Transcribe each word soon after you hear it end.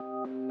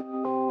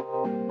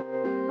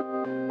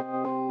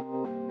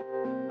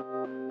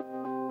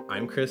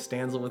I'm Chris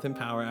Stanzel with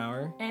Empower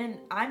Hour. And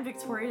I'm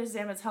Victoria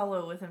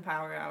Zamatello with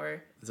Empower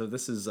Hour. So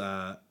this is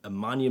a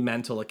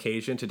monumental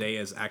occasion. Today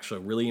is actually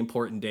a really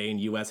important day in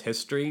U.S.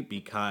 history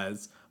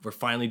because we're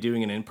finally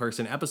doing an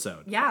in-person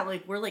episode. Yeah,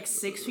 we're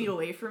 6 feet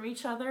away from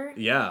each other.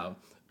 Yeah.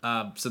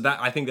 So that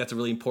I think that's a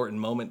really important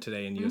moment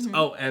today in U.S. Mm-hmm.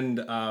 Oh, and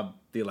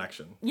the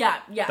election. Yeah,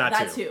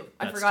 that too.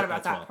 I forgot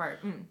about that part.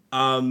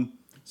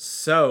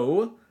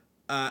 So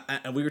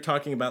we were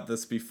talking about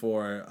this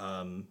before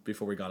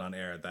we got on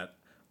air, that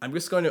I'm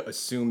just going to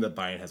assume that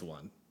Biden has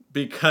won.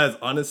 Because,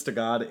 honest to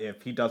God,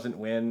 if he doesn't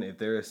win, if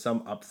there is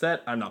some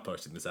upset, I'm not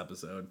posting this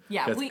episode.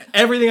 Yeah,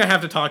 everything I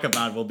have to talk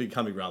about will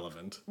become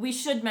irrelevant. We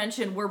should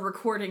mention we're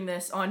recording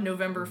this on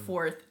November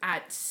 4th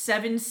at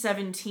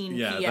 7:17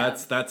 p.m. Yeah,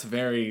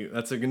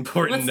 that's an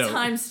important note.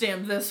 Let's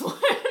timestamp this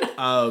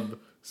one.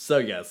 So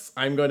yes,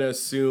 I'm going to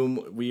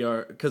assume we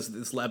are, because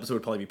this episode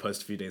would probably be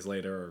posted a few days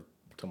later or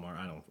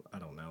tomorrow. I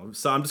don't know.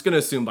 So I'm just going to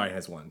assume Biden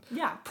has won.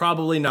 Yeah.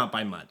 Probably not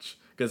by much,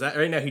 because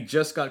right now he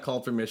just got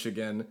called for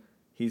Michigan.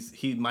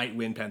 He might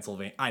win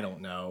Pennsylvania. I don't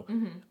know.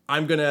 Mm-hmm.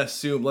 I'm gonna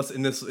assume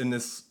in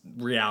this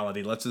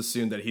reality, let's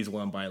assume that he's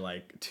won by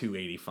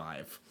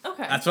 285.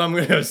 Okay. That's what I'm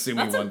gonna assume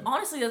he won.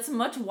 Honestly, that's a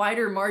much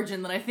wider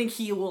margin than I think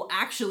he will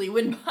actually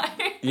win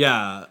by.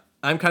 Yeah,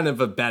 I'm kind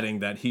of betting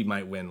that he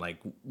might win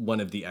one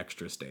of the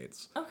extra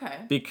states. Okay.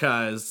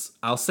 Because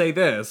I'll say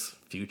this,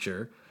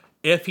 future,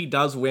 if he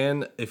does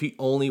win, if he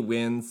only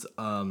wins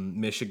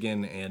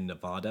Michigan and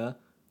Nevada,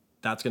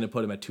 that's going to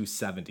put him at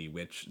 270,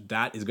 which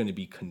that is going to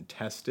be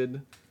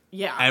contested.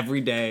 Yeah. Every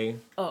day.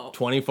 Oh.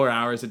 24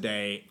 hours a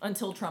day.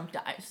 Until Trump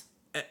dies.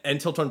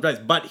 Until Trump dies.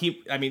 But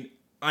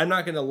I'm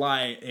not going to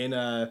lie, in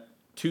a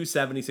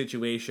 270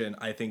 situation,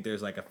 I think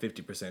there's a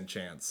 50%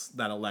 chance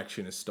that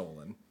election is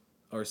stolen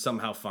or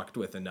somehow fucked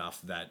with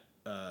enough that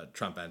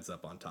Trump ends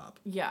up on top.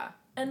 Yeah.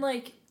 And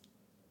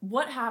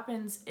what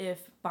happens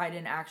if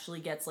Biden actually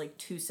gets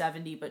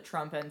 270, but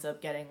Trump ends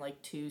up getting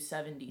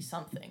 270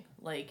 something?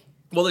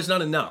 Well, there's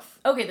not enough.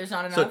 Okay, there's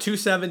not enough. So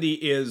 270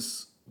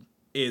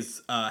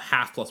 is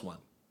half plus one.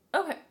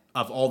 Okay.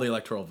 Of all the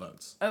electoral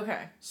votes.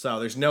 Okay. So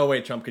there's no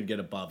way Trump could get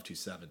above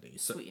 270.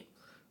 Sweet.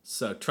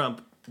 So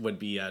Trump would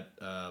be at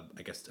I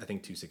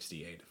think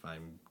 268 if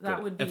I'm good.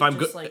 That would be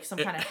some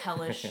kind of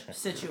hellish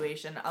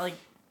situation.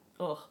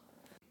 Ugh.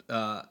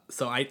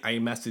 So I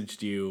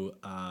messaged you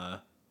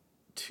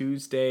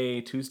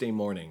Tuesday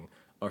morning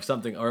or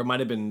something, or it might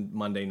have been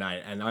Monday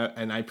night,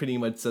 and I pretty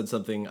much said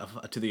something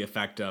to the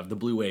effect of the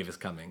blue wave is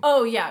coming.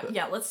 Oh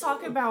yeah. Let's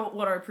talk about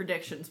what our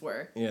predictions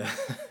were. Yeah.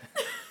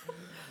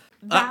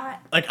 That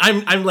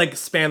I'm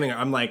spamming her.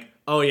 I'm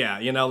oh yeah,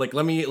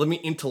 let me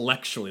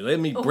intellectually let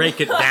me break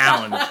it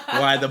down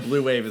why the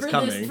blue wave is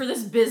coming for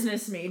this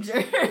business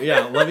major.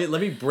 Yeah, let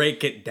me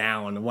break it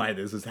down why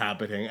this is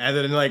happening, and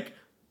then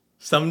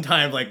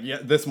sometime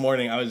this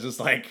morning I was just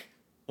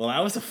well, that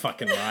was a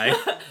fucking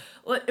lie.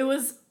 Well, it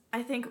was.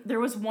 I think there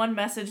was one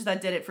message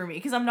that did it for me,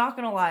 because I'm not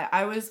gonna lie,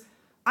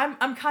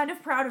 I'm kind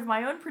of proud of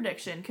my own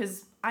prediction,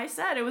 because I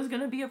said it was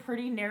gonna be a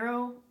pretty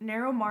narrow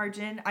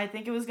margin. I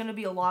think it was gonna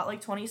be a lot like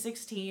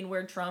 2016,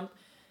 where Trump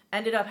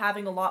ended up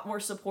having a lot more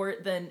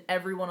support than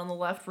everyone on the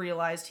left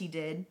realized he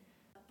did.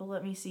 But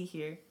let me see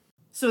here.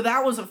 So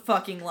that was a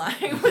fucking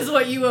lie, was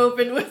what you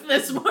opened with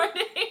this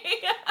morning.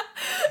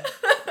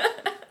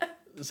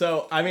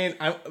 So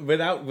I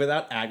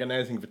without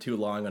agonizing for too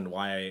long on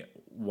why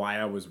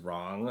I was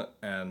wrong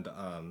and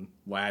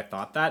why I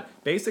thought that.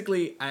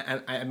 Basically,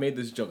 I made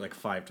this joke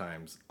 5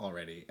 times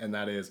already, and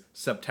that is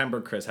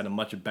September Chris had a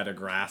much better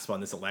grasp on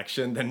this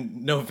election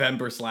than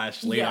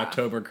November/late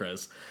October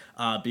Chris,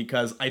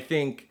 because I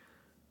think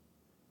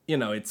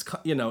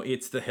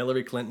it's the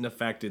Hillary Clinton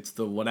effect, it's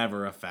the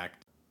whatever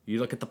effect. You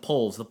look at the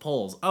polls.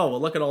 Oh,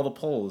 well, look at all the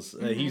polls.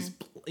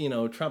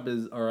 Mm-hmm. Trump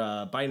is, or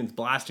Biden's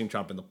blasting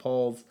Trump in the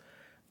polls.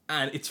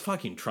 And it's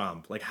fucking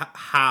Trump.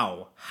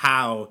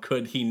 How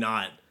could he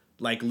not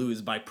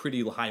lose by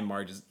pretty high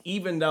margins,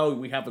 even though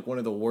we have one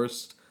of the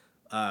worst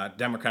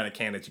Democratic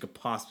candidates you could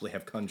possibly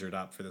have conjured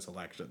up for this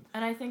election?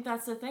 And I think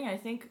that's the thing. I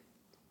think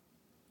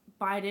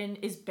Biden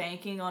is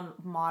banking on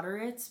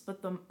moderates, but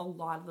a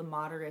lot of the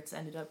moderates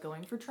ended up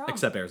going for Trump.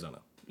 Except Arizona.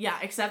 Yeah,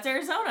 except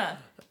Arizona.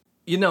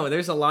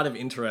 There's a lot of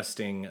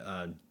interesting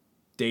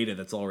data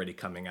that's already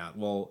coming out.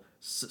 Well,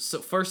 so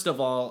first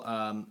of all,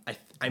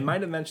 I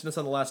might have mentioned this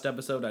on the last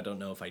episode. I don't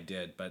know if I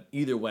did, but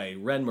either way,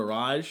 Red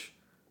Mirage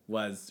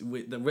was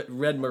the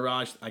Red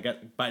Mirage. I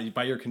got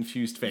by your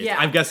confused face. Yeah.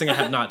 I'm guessing I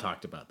have not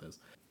talked about this.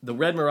 The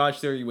Red Mirage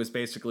theory was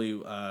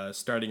basically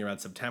starting around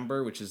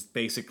September, which is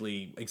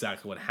basically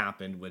exactly what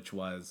happened, which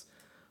was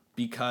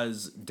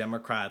because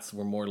Democrats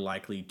were more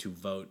likely to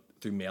vote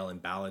through mail-in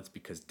ballots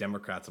because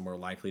Democrats are more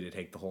likely to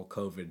take the whole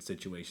COVID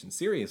situation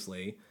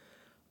seriously.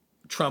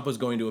 Trump was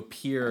going to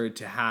appear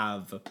to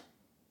have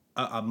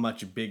a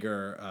much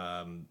bigger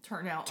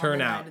turnout on the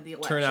night of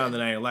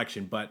the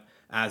election. But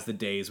as the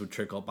days would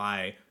trickle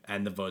by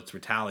and the votes were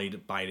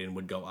tallied, Biden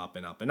would go up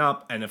and up and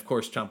up. And of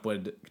course, Trump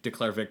would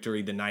declare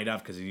victory the night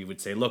of because he would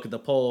say, look at the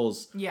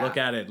polls. Yeah. Look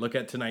at it. Look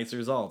at tonight's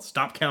results.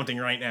 Stop counting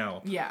right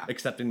now. Yeah.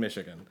 Except in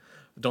Michigan.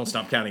 Don't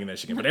stop counting in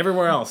Michigan. But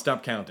everywhere else,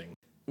 stop counting.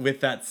 With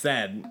that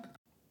said,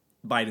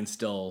 Biden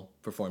still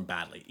performed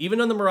badly. Even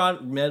though the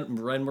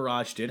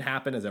mirage did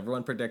happen, as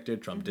everyone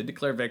predicted, Trump did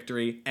declare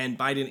victory, and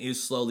Biden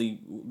is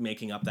slowly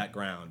making up that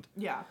ground.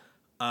 Yeah.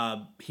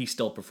 He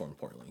still performed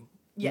poorly.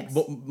 Yes.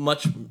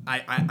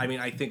 I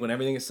mean, I think when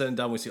everything is said and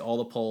done, we see all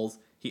the polls,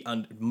 he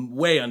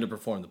way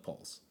underperformed the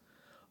polls.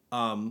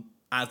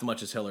 As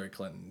much as Hillary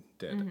Clinton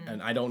did. Mm-hmm.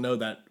 And I don't know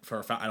that for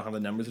a fact, I don't have the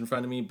numbers in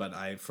front of me,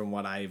 but from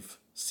what I've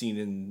seen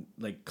in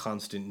like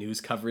constant news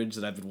coverage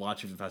that I've been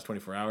watching for the past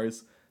 24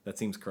 hours, that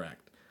seems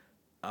correct.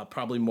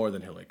 Probably more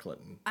than Hillary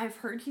Clinton. I've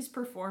heard he's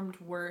performed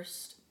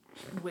worse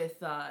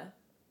with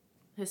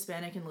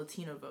Hispanic and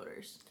Latino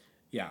voters.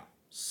 Yeah.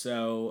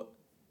 So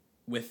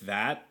with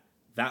that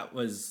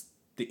was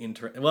the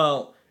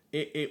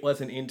it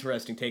was an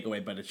interesting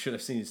takeaway, but it should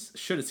have seen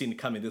it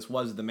coming. This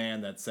was the man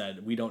that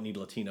said we don't need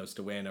Latinos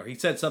to win, or he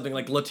said something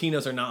like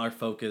Latinos are not our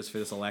focus for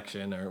this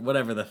election, or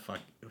whatever the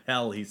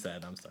hell he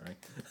said. I'm sorry.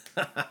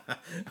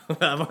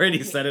 I've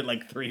already said it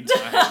like 3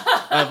 times.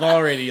 I've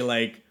already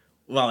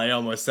I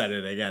almost said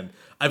it again.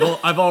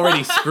 I've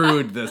already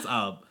screwed this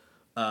up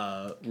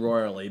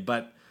royally,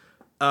 but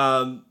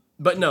no,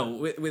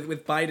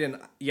 with Biden,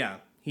 yeah,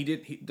 he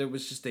did.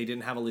 They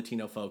didn't have a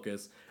Latino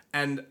focus.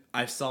 And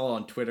I saw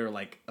on Twitter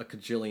like a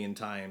cajillion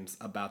times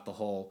about the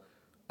whole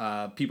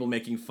people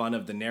making fun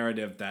of the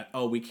narrative that,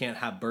 oh, we can't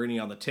have Bernie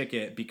on the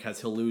ticket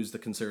because he'll lose the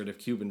conservative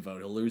Cuban vote.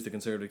 He'll lose the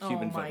conservative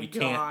Cuban vote. We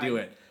can't do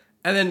it.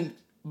 And then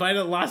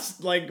Biden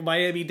lost like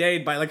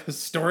Miami-Dade by like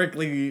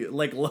historically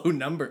like low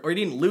number. Or he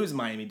didn't lose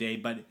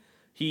Miami-Dade, but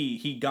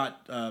he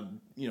got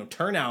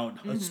turnout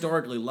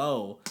historically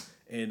low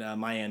in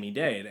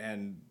Miami-Dade.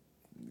 And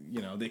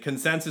the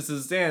consensus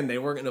is in they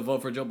weren't going to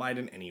vote for Joe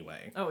Biden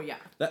anyway. Oh, yeah.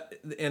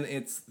 And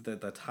it's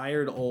the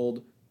tired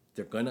old,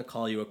 they're going to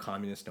call you a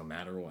communist no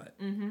matter what.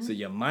 So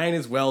you might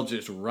as well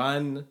just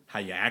run how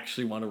you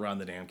actually want to run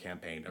the damn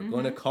campaign. They're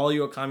going to call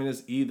you a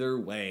communist either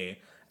way.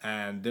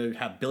 And they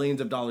have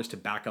billions of dollars to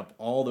back up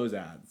all those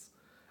ads.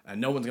 And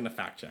no one's going to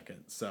fact check it.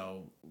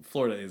 So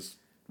Florida is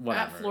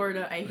whatever. At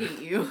Florida, I hate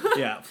you.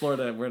 Yeah,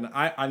 Florida,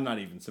 I'm not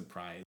even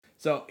surprised.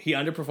 So he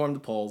underperformed the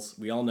polls.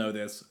 We all know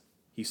this.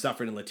 He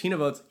suffered in Latino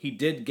votes. He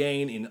did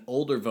gain in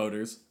older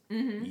voters.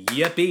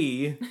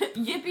 Yippee.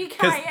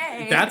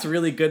 Yippee-ki-yay. That's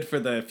really good for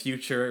the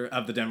future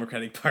of the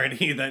Democratic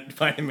Party that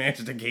Biden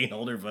managed to gain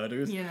older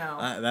voters.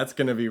 That's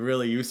going to be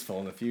really useful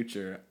in the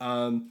future.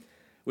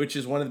 Which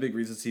is one of the big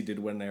reasons he did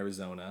win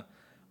Arizona.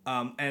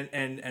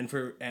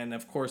 And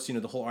of course,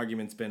 the whole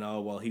argument's been,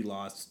 oh, well, he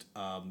lost,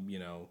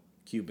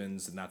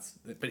 Cubans,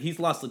 but he's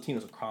lost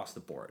Latinos across the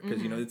board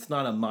because it's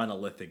not a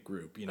monolithic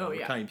group. We're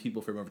counting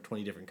people from over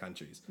 20 different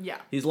countries. Yeah,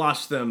 he's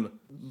lost them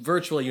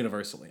virtually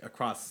universally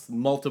across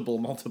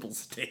multiple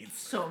states.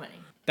 So many.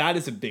 That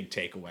is a big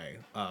takeaway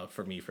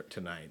for me for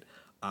tonight,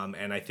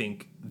 and I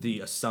think the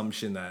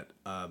assumption that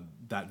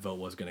that vote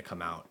was going to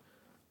come out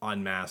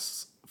en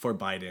masse for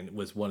Biden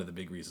was one of the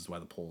big reasons why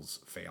the polls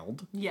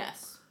failed.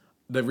 Yes.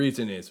 The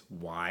reason is,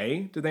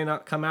 why did they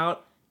not come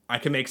out? I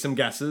can make some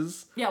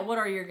guesses. Yeah, what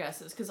are your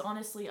guesses? Because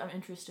honestly, I'm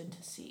interested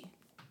to see.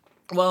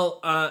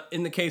 Well,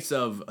 in the case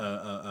of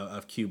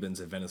Cubans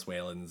and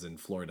Venezuelans in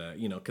Florida,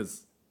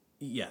 because,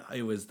 yeah,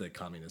 it was the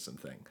communism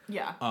thing.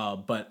 Yeah.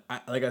 But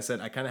like I said,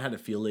 I kind of had a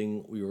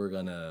feeling we were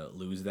going to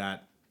lose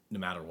that no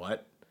matter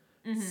what.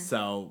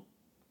 So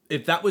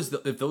if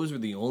those were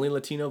the only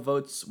Latino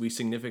votes we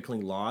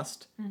significantly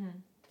lost,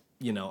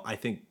 I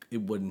think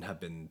it wouldn't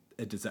have been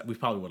a disaster. We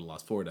probably would have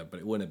lost Florida,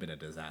 but it wouldn't have been a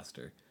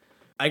disaster.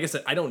 Like I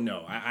said, I don't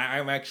know.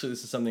 I'm actually,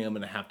 this is something I'm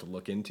going to have to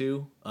look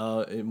into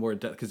in more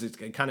depth because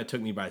it kind of took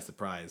me by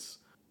surprise,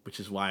 which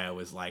is why I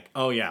was like,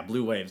 oh yeah,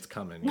 blue wave's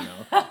coming.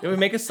 It would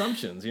make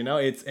assumptions.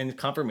 It's and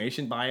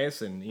confirmation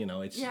bias, and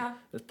it's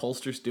the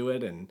pollsters do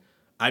it, and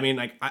I mean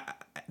like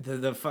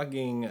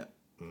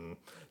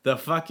the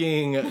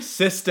fucking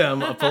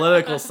system of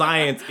political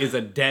science is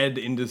a dead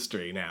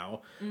industry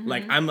now.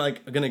 Like, I'm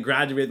like going to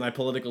graduate my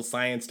political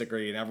science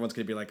degree and everyone's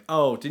going to be like,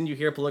 oh, didn't you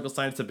hear political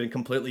science have been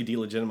completely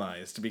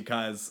delegitimized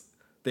because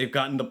they've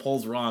gotten the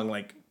polls wrong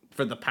like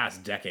for the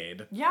past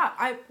decade.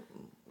 Yeah,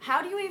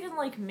 how do you even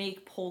like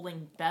make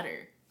polling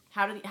better?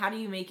 How do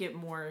you make it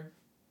more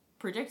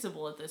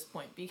predictable at this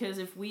point? Because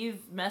if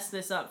we've messed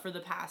this up for the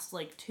past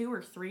like 2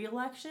 or 3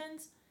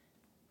 elections,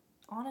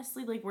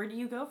 honestly, like, where do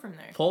you go from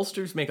there?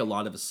 Pollsters make a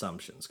lot of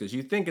assumptions because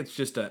you think it's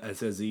just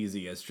as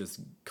easy as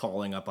just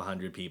calling up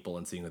 100 people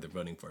and seeing who they're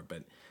voting for.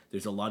 But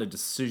there's a lot of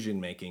decision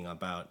making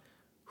about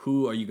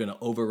who are you going to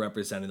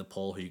overrepresent in the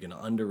poll, who are you going to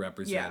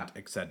underrepresent,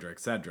 et cetera, et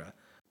cetera.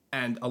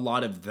 And a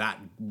lot of that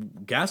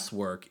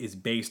guesswork is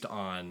based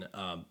on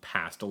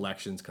past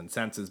elections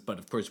consensus. But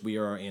of course, we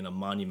are in a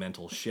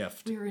monumental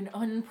shift. We're in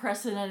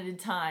unprecedented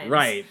times.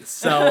 Right.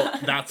 So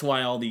that's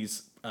why all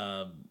these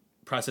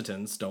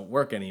precedents don't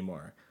work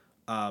anymore.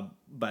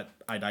 But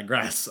I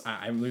digress.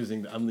 I'm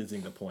losing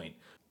the point.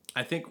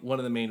 I think one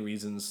of the main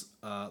reasons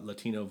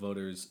Latino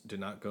voters did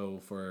not go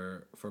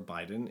for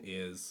Biden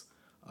is,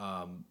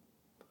 I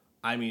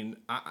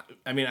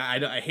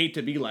hate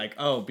to be like,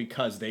 oh,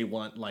 because they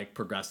want like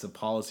progressive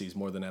policies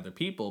more than other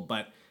people,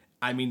 but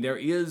I mean there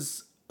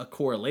is a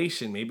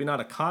correlation, maybe not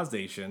a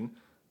causation.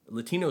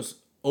 Latinos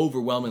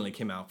overwhelmingly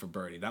came out for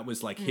Bernie. That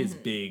was like his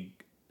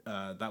big.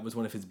 That was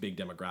one of his big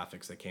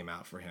demographics that came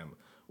out for him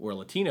were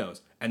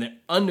Latinos, and they're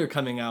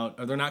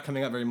not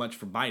coming out very much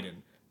for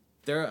Biden.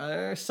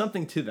 There's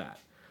something to that.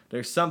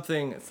 There's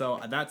something. So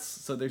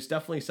there's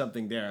definitely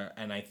something there,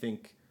 and I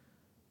think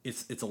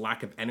it's a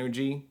lack of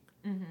energy.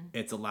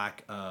 It's a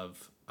lack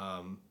of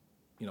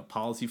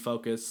policy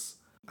focus.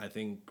 I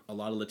think a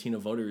lot of Latino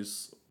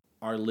voters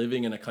are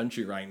living in a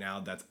country right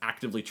now that's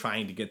actively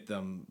trying to get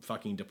them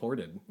fucking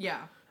deported.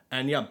 Yeah.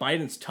 And yeah,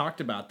 Biden's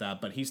talked about that,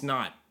 but he's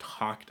not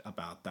talked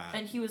about that.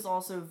 And he was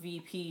also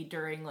VP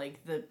during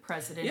like the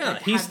president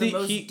that had the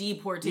most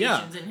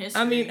deportations in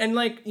history. I mean, and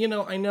like,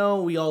 I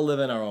know we all live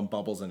in our own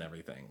bubbles and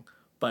everything,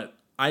 but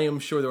I am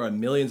sure there are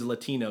millions of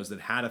Latinos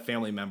that had a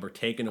family member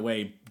taken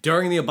away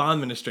during the Obama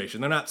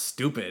administration. They're not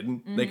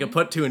stupid. They could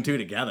put two and two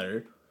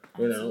together.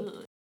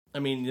 Absolutely. I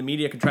mean, the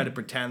media can try to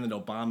pretend that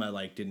Obama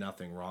like did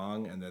nothing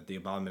wrong and that the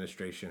Obama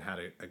administration had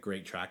a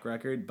great track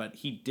record, but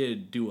he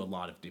did do a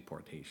lot of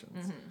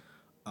deportations.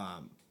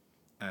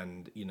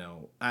 And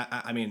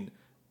I mean,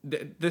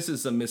 this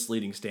is a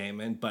misleading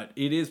statement, but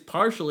it is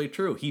partially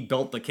true. He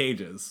built the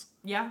cages.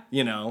 Yeah.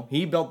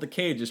 He built the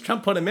cages.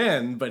 Trump put him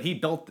in, but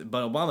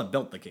Obama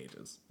built the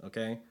cages.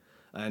 Okay,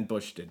 and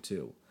Bush did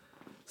too.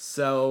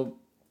 So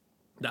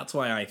that's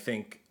why I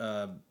think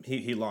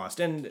he lost,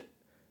 and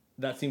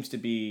that seems to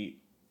be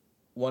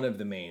one of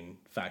the main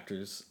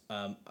factors.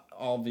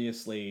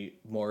 Obviously,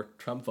 more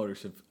Trump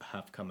voters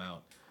have come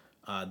out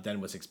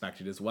than was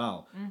expected as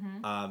well.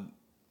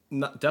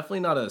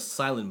 Definitely not a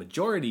silent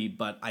majority,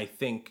 but I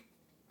think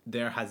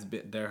there has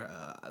been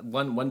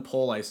one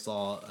poll I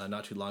saw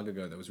not too long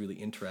ago that was really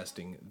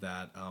interesting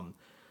that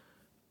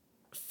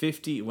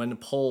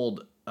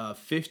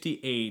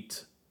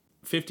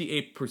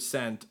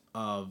 58%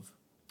 of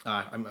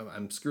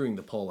I'm screwing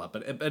the poll up,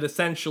 but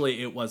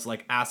essentially it was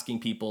like asking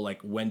people like,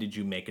 when did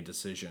you make a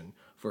decision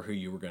for who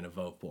you were going to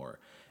vote for,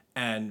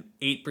 and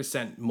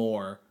 8%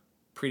 more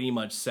pretty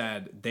much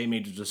said they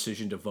made a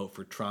decision to vote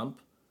for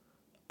Trump.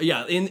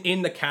 Yeah,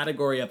 in the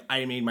category of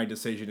I made my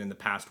decision in the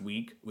past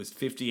week was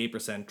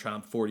 58%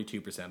 Trump,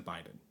 42%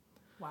 Biden.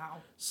 Wow.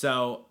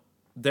 So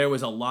there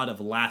was a lot of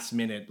last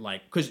minute,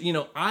 like, because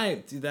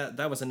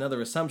that was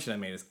another assumption I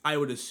made, is I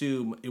would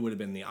assume it would have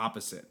been the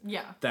opposite.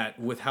 Yeah. That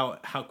with how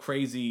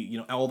crazy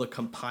all the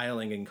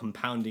compiling and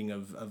compounding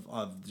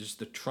of just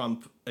the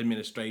Trump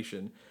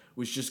administration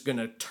was just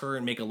gonna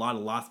make a lot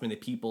of last minute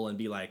people and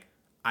be like,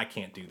 I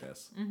can't do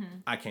this.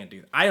 I can't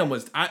do that.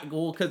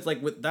 Because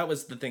like that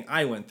was the thing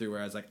I went through,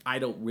 where I was like, I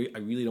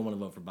really don't want to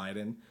vote for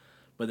Biden,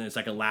 but then it's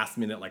like a last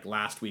minute, like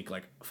last week,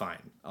 like fine,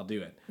 I'll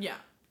do it. Yeah.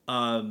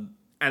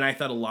 And I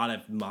thought a lot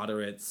of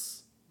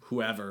moderates,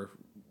 whoever,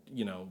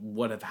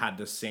 would have had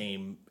the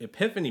same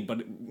epiphany,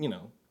 but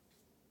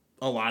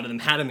a lot of them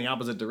had in the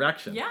opposite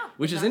direction. Yeah.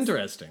 Which is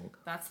interesting.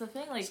 That's the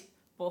thing. Like,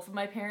 both of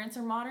my parents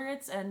are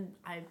moderates, and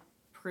I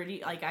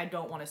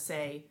don't want to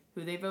say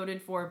who they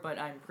voted for, but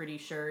I'm pretty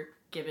sure,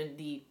 given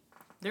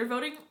their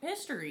voting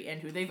history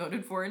and who they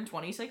voted for in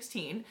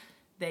 2016,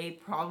 they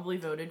probably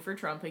voted for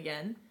Trump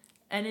again.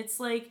 And it's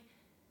like,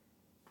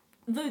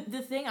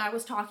 the thing I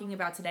was talking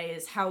about today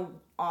is how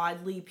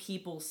oddly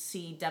people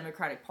see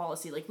Democratic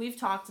policy. Like, we've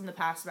talked in the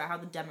past about how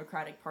the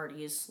Democratic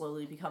Party is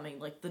slowly becoming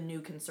like the new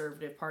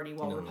conservative party,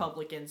 while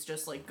Republicans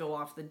just like go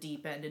off the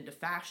deep end into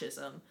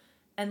fascism.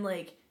 And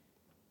like,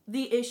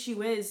 the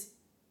issue is,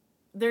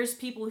 there's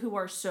people who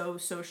are so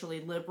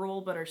socially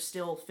liberal but are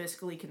still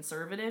fiscally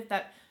conservative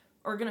that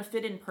are going to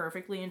fit in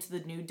perfectly into the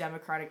new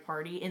Democratic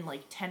Party in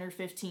like 10 or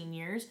 15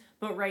 years.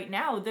 But right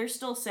now, they're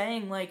still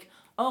saying like,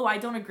 oh, I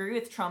don't agree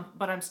with Trump,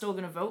 but I'm still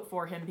going to vote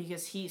for him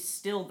because he's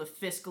still the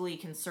fiscally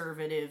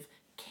conservative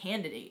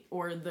candidate,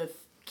 or the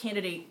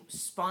candidate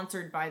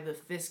sponsored by the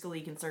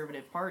fiscally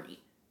conservative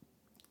party.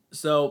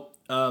 So,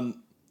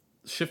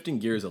 shifting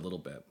gears a little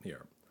bit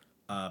here,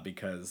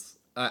 because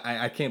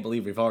I can't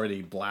believe we've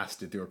already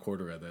blasted through a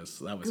quarter of this.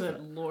 That was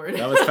good Lord.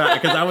 That was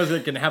fast, because I was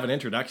going to have an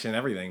introduction and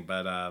everything,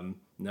 but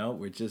no,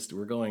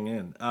 we're going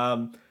in.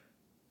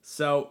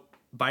 So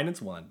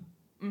Biden's won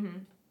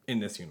in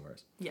this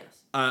universe.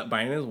 Yes.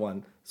 Biden has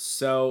won.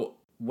 So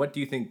what do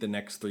you think the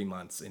next 3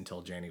 months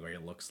until January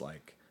looks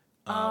like?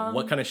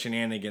 What kind of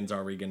shenanigans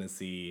are we going to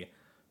see?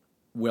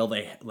 Will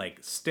they like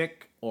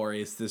stick, or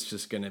is this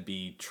just going to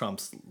be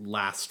Trump's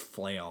last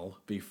flail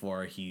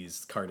before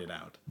he's carted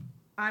out?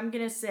 I'm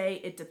going to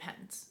say it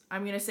depends.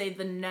 I'm going to say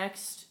the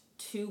next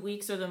 2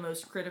 weeks are the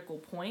most critical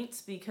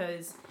points,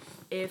 because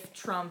if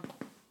Joe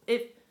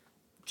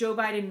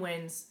Biden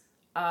wins,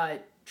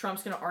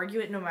 Trump's going to argue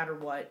it no matter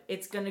what.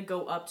 It's going to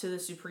go up to the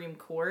Supreme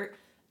Court.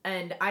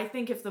 And I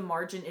think if the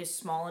margin is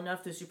small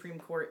enough, the Supreme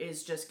Court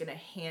is just going to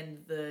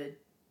hand the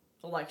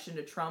election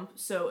to Trump.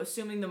 So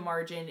assuming the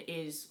margin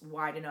is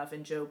wide enough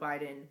and Joe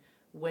Biden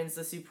wins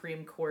the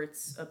Supreme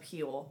Court's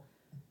appeal.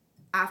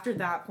 After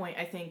that point,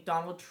 I think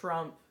Donald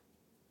Trump,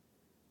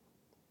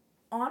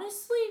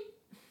 honestly,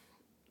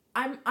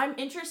 I'm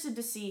interested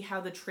to see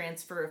how the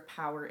transfer of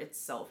power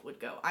itself would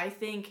go. I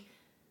think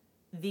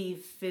the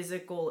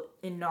physical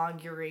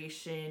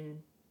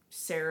inauguration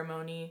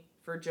ceremony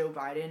for Joe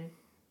Biden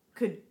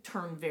could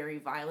turn very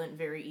violent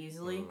very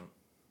easily.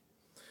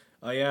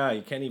 Oh yeah,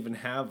 you can't even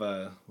have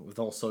with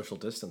all social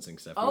distancing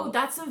stuff. Oh,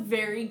 that's a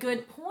very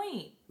good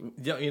point.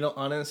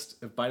 Honest,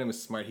 if Biden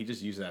was smart, he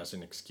just used it as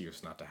an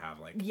excuse not to have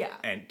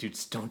and dude,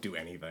 just don't do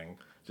anything.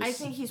 I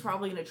think he's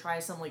probably gonna try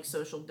some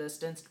social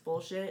distanced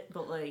bullshit,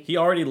 but he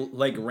already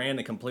ran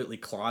a completely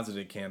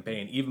closeted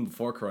campaign even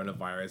before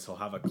coronavirus. He'll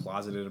have a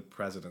closeted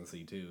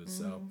presidency too.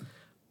 So,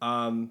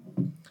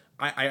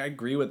 I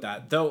agree with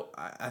that. Though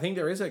I think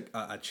there is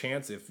a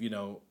chance if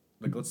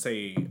let's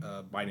say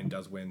Biden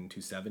does win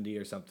 270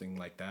 or something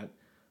like that.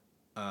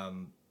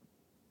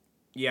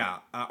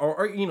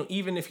 Or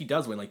even if he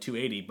does win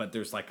 280, but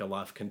there's a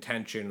lot of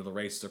contention, or the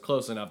races are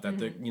close enough that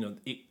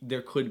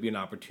there could be an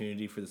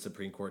opportunity for the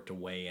Supreme Court to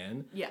weigh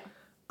in. Yeah.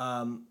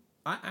 I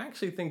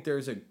actually think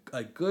there's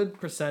a good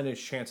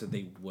percentage chance that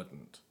they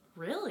wouldn't.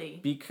 Really?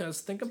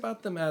 Because think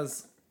about them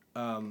as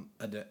an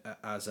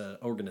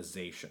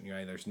organization.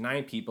 There's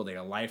 9 people. They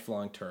are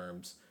lifelong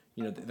terms.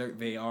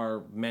 They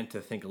are meant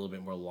to think a little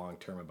bit more long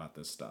term about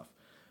this stuff.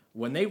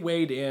 When they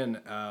weighed in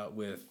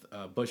with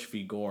Bush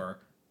v. Gore,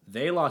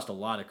 they lost a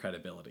lot of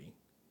credibility,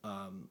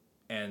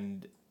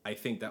 and I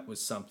think that was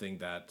something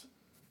that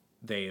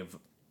they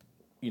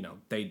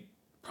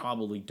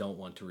probably don't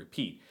want to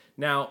repeat.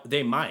 Now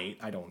they might,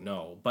 I don't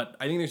know, but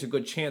I think there's a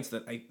good chance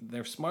that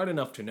they're smart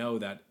enough to know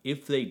that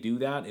if they do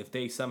that, if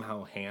they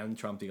somehow hand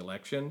Trump the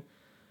election,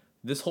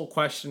 this whole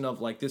question of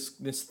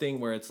this thing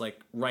where it's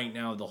right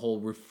now the whole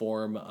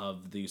reform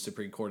of the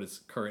Supreme Court is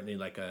currently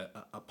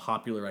a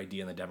popular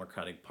idea in the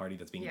Democratic Party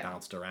that's being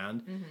bounced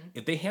around. Mm-hmm.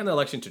 If they hand the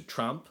election to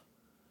Trump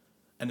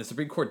and the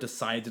Supreme Court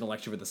decides an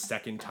election for the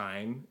second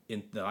time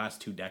in the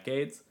last 2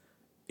 decades,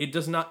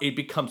 it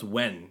becomes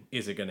when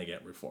is it going to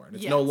get reformed?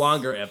 It's no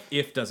longer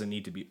if doesn't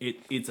need to be.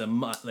 It's a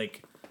must.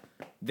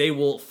 They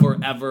will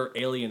forever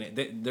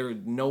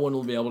alienate. No one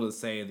will be able to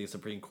say the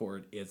Supreme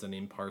Court is an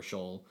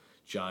impartial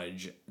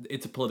judge.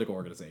 It's a political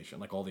organization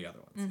like all the other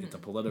ones. Mm-hmm. It's a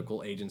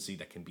political agency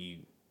that can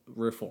be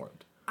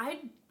reformed. I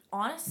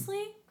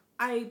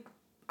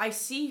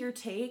see your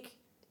take.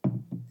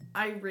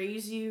 I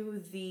raise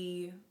you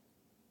the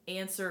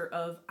answer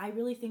of I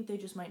really think they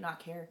just might not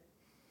care,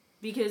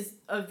 because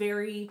a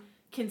very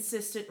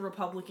consistent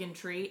Republican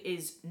trait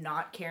is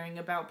not caring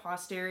about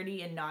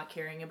posterity and not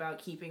caring about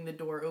keeping the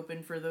door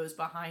open for those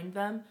behind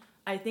them.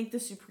 I think the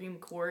Supreme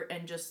Court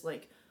and just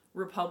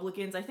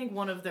Republicans, I think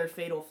one of their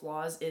fatal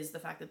flaws is the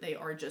fact that they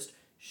are just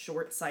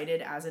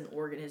short-sighted as an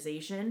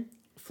organization.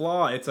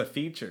 Flaw, it's a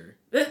feature.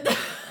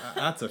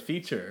 That's a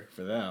feature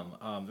for them.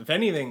 If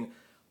anything,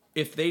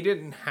 if they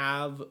didn't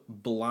have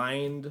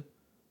blind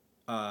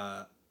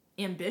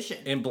ambition,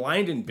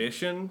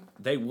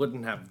 they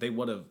would have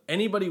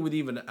anybody with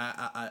even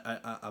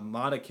a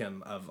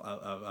modicum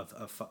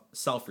of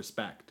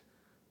self-respect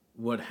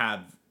would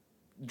have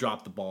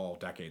dropped the ball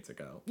decades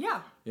ago.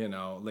 Yeah.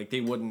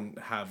 They wouldn't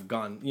have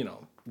gone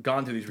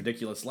to these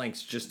ridiculous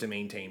lengths just to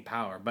maintain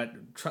power, but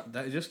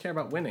they just care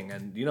about winning.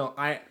 And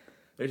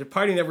there's a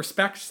party that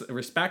respects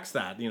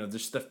that.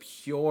 Just the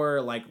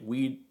pure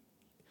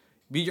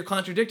you're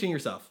contradicting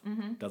yourself.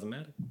 Mm-hmm. Doesn't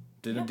matter.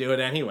 Didn't do it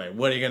anyway.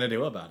 What are you going to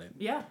do about it?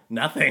 Yeah.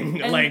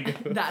 Nothing. And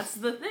that's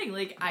the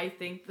thing. I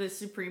think the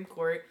Supreme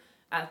Court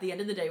at the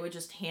end of the day would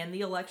just hand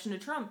the election to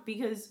Trump,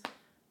 because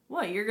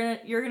what? You're going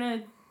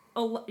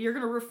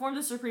to reform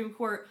the Supreme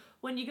Court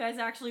when you guys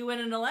actually win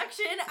an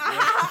election?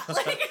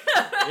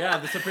 Yeah,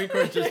 the Supreme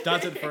Court just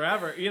does it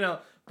forever,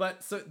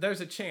 but so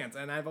there's a chance,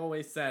 and I've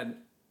always said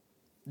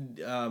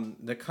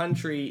the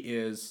country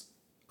is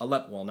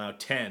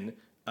 10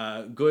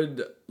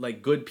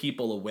 good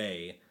people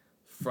away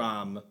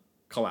from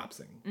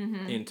collapsing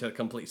into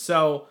complete.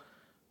 So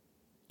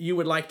you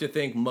would like to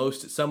think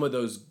some of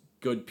those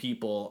good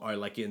people are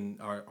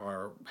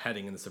are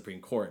heading in the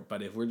Supreme Court,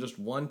 but if we're just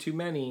one too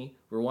many,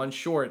 we're one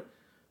short.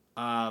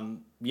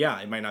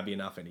 It might not be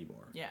enough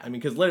anymore. Yeah. I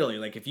mean, because literally,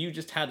 if you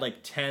just had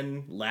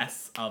 10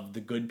 less of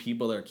the good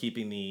people that are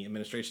keeping the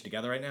administration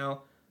together right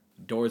now,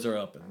 doors are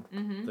open.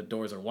 Mm-hmm. The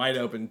doors are wide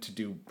open to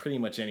do pretty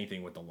much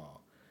anything with the law.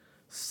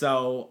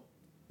 So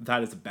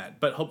that is a bet,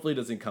 but hopefully it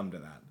doesn't come to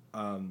that.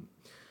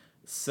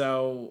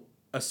 So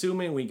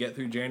assuming we get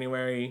through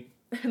January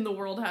and the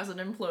world hasn't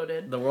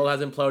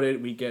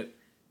imploded. We get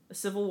a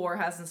civil war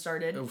hasn't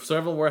started.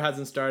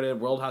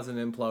 World hasn't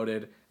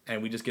imploded,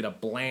 and we just get a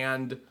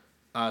bland,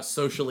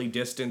 socially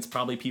distanced,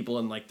 probably people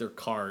in their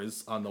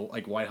cars on the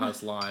White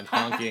House lawn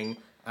honking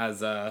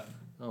as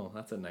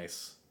that's a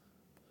nice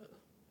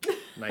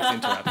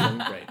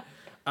interruption. Great.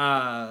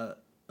 A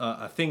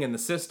thing in the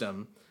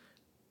system.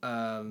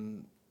 Let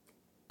me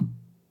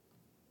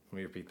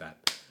repeat that.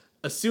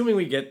 Assuming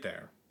we get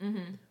there,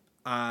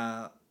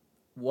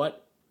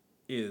 what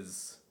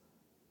is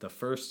the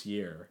first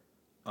year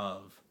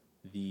of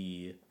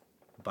the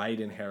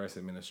Biden-Harris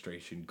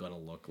administration gonna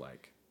look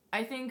like?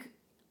 I think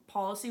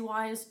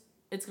policy-wise,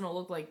 it's going to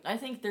look like, I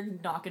think they're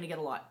not going to get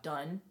a lot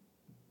done.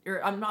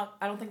 I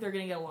don't think they're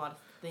going to get a lot of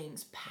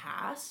things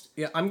passed.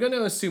 Yeah, I'm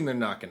gonna assume they're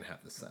not gonna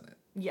have the Senate.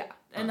 Yeah,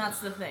 and that's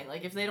the thing.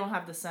 Like, if they don't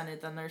have the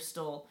Senate, then they're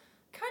still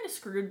kind of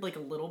screwed, like, a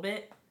little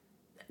bit.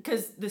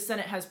 Because the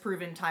Senate has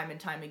proven time and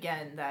time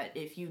again that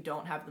if you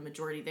don't have the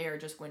majority, they are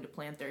just going to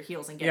plant their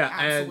heels and get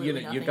absolutely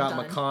and nothing you've got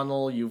done.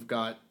 McConnell, you've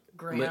got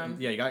Graham.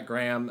 you got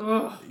Graham.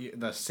 Ugh.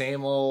 The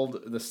same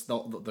old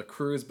the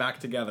crew is back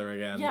together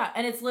again. Yeah,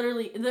 and it's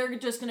literally they're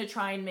just going to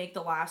try and make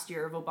the last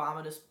year of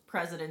Obama's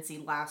presidency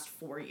last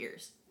 4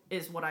 years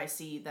is what I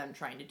see them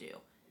trying to do.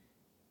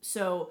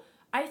 So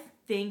I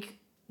think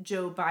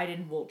Joe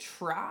Biden will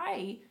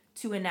try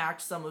to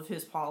enact some of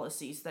his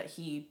policies that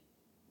he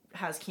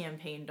has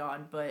campaigned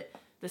on, but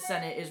the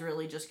Senate is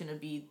really just going to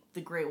be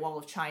the Great Wall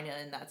of China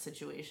in that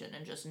situation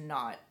and just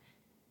not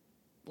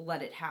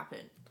let it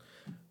happen.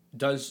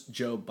 Does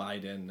Joe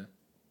Biden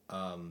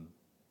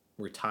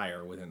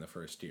retire within the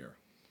first year?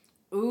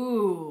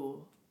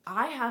 Ooh,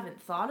 I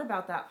haven't thought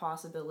about that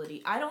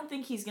possibility. I don't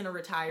think he's going to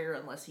retire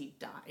unless he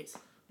dies,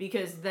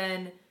 because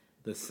then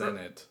the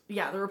Senate.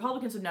 The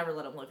Republicans would never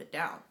let him live it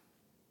down.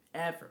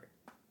 Ever.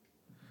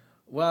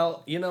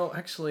 Well,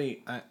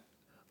 actually,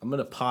 I'm going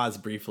to pause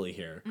briefly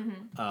here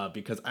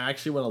because I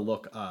actually want to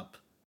look up.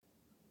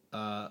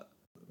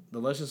 The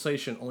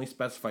legislation only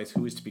specifies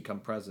who is to become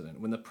president.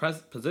 When the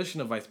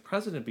position of vice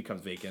president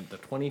becomes vacant, the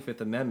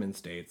 25th Amendment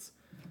states,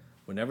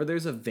 whenever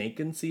there's a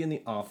vacancy in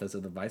the office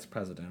of the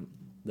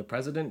the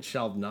president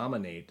shall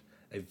nominate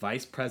a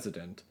vice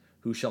president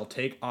who shall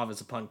take office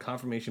upon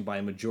confirmation by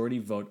a majority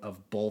vote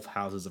of both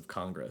houses of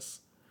Congress.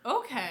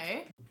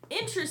 Okay.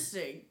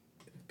 Interesting.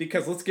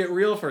 Because let's get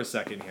real for a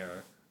second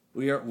here.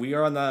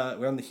 We're on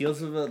the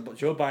heels of a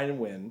Joe Biden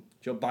win.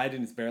 Joe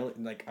Biden is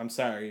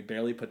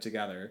barely put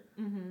together.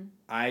 Mm-hmm.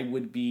 I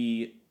would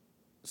be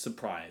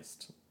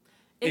surprised.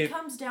 It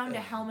comes down to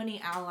how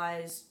many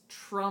allies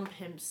Trump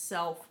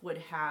himself would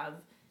have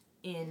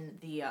in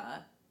the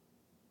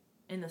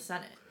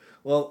Senate.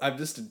 Well, I'm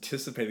just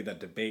anticipating that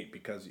debate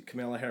because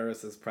Kamala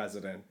Harris is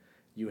president.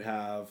 You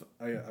have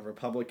a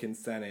Republican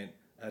Senate,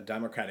 a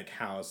Democratic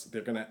House.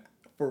 They're gonna,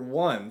 for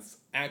once,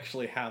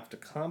 actually have to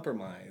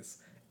compromise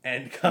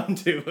and come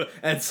to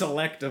and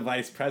select a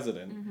vice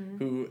president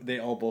who they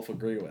all both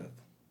agree with.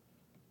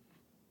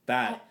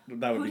 That would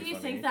be funny. Who do you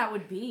think that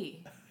would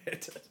be?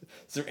 Is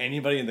there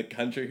anybody in the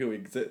country who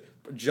exists?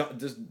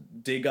 Just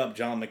dig up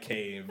John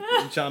McCain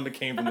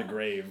from the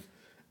grave,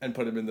 and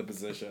put him in the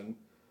position.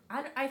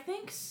 I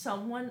think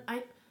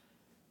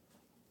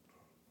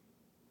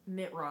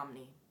Mitt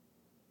Romney.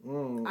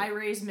 I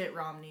raise Mitt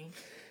Romney.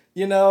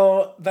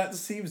 That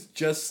seems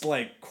just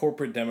like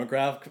corporate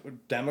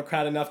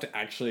Democrat enough to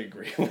actually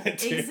agree with it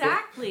too.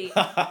 Exactly.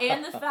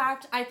 And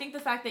I think the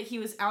fact that he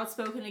was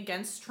outspoken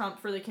against Trump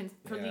for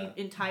the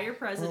entire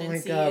presidency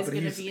is going to be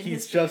in his favor.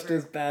 He's just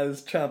as bad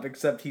as Trump,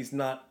 except he's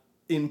not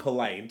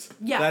impolite.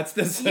 Yeah. That's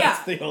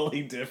the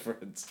only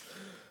difference.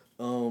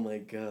 Oh my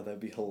god, that'd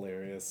be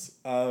hilarious.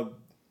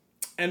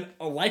 And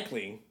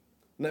likely,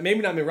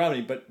 maybe not Mitt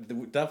Romney,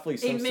 but definitely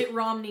some Mitt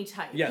Romney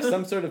type. Yeah,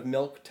 some sort of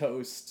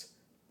milquetoast,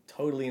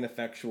 totally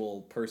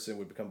ineffectual person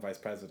would become vice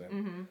president.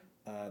 Mm-hmm.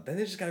 Then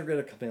they just got rid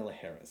of Kamala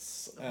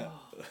Harris.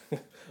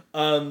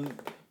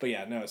 But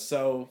yeah, no.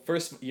 So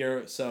first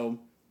year,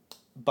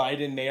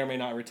 Biden may or may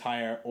not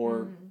retire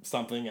or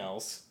something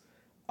else.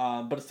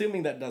 But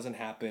assuming that doesn't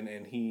happen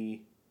and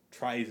he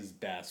tries his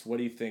best, what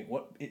do you think?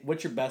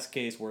 What's your best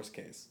case, worst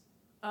case?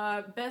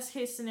 Best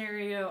case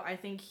scenario, I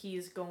think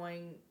he's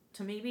going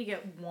to maybe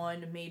get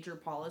one major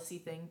policy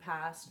thing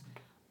passed.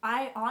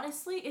 I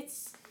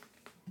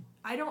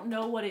don't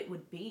know what it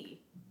would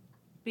be,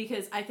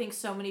 because I think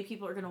so many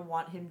people are going to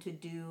want him to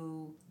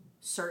do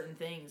certain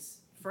things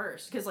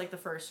first, because the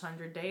first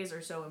 100 days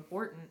are so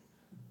important.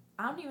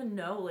 I don't even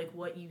know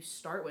what you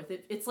start with.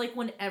 It's like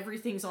when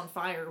everything's on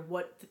fire,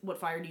 what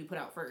fire do you put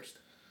out first?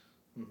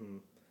 Mm-hmm.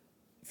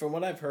 From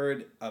what I've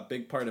heard, a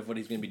big part of what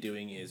he's going to be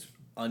doing is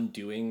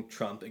undoing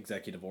Trump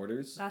executive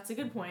orders. That's a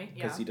good point.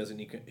 Yeah, because he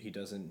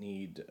doesn't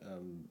need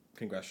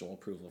congressional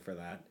approval for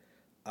that.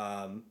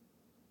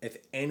 If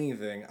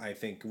anything, I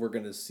think we're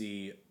going to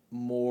see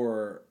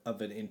more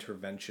of an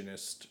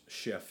interventionist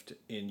shift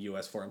in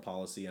U.S. foreign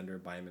policy under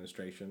Biden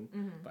administration.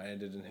 Mm-hmm.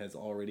 Biden has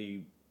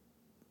already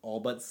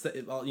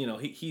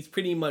he's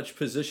pretty much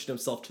positioned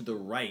himself to the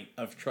right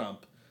of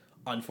Trump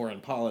on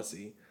foreign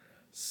policy.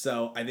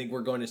 So I think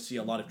we're going to see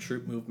a lot of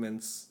troop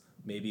movements,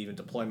 maybe even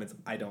deployments.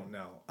 I don't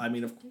know. I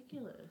mean,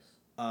 ridiculous.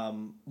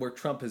 Where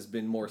Trump has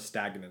been more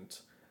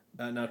stagnant.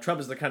 Now, Trump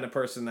is the kind of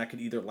person that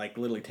could either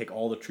literally take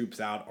all the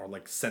troops out or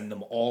send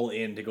them all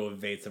in to go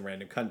invade some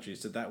random country.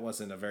 So that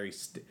wasn't a very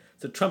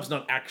so Trump's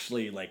not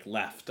actually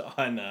left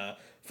on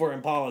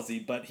foreign policy,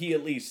 but he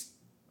at least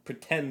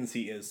pretends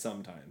he is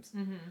sometimes.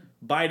 Mm-hmm.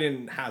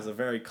 Biden has a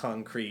very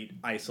concrete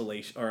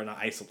isolation, or an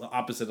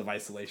opposite of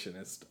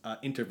isolationist,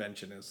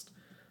 interventionist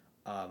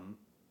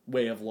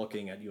way of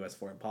looking at U.S.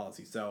 foreign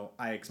policy. So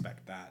I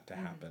expect that to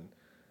happen.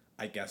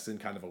 I guess in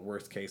kind of a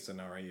worst case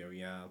scenario,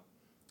 yeah.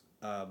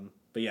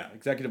 But yeah,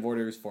 executive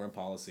orders, foreign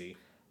policy.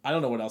 I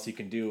don't know what else you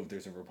can do if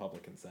there's a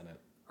Republican Senate.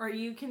 Are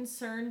you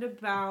concerned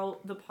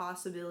about the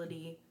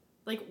possibility?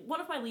 Like,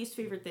 one of my least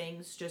favorite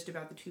things just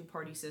about the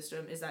two-party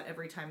system is that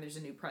every time there's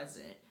a new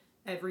president,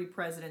 every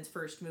president's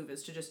first move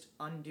is to just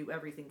undo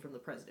everything from the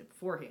president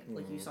beforehand. Mm-hmm.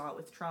 Like, you saw it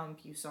with Trump,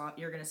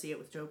 you're going to see it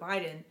with Joe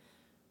Biden.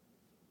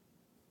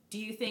 Do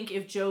you think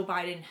if Joe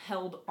Biden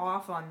held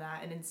off on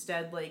that and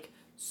instead, like,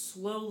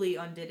 slowly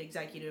undid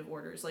executive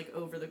orders, like,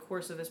 over the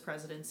course of his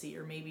presidency,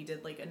 or maybe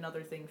did, like,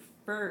 another thing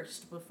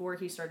first before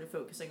he started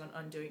focusing on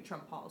undoing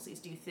Trump policies,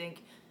 do you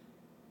think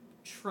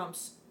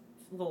Trump's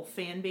little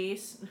fan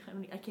base,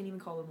 I can't even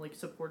call them, like,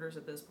 supporters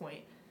at this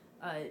point,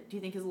 do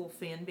you think his little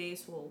fan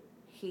base will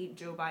hate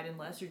Joe Biden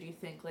less, or do you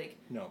think, like...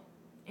 No.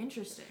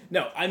 Interesting.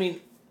 No, I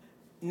mean,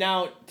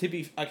 now,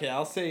 okay,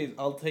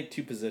 I'll take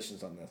two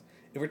positions on this.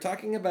 If we're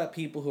talking about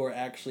people who are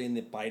actually in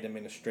the Biden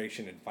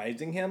administration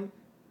advising him,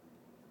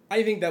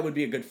 I think that would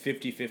be a good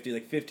 50-50.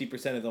 Like, 50%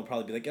 of them will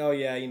probably be like, oh,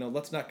 yeah,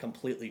 let's not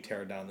completely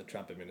tear down the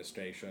Trump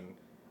administration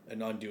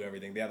and undo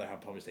everything. The other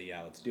half probably say,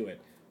 yeah, let's do it.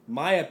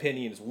 My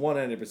opinion is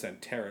 100%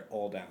 tear it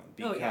all down,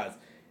 because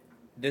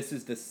this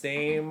is the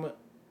same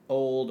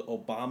old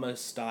Obama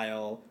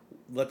style,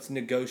 let's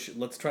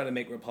try to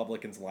make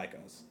Republicans like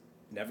us.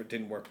 Never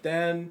didn't work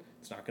then,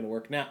 it's not going to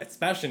work now,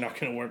 especially not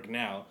going to work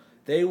now.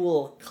 They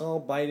will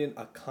call Biden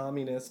a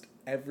communist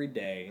every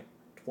day,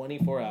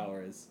 24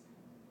 hours.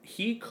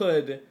 He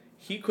could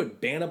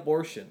ban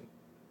abortion.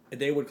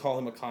 They would call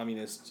him a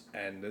communist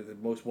and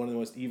one of the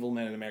most evil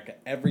men in America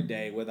every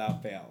day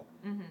without fail.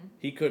 Mm-hmm.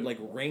 He could, like,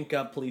 rank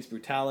up police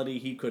brutality.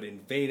 He could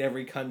invade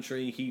every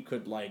country. He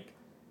could, like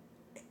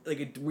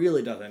it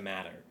really doesn't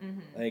matter.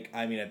 Mm-hmm. Like,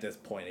 I mean, at this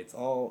point,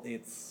 and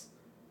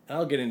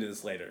I'll get into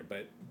this later,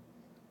 but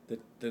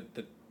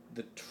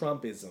the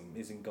Trumpism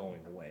isn't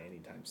going away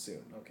anytime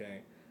soon,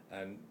 okay?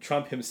 And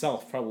Trump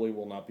himself probably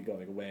will not be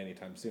going away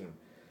anytime soon.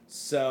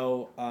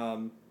 So,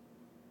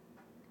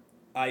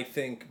 I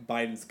think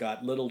Biden's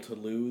got little to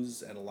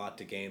lose and a lot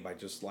to gain by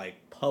just, like,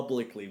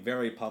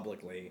 very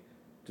publicly,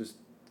 just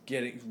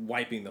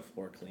wiping the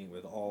floor clean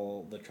with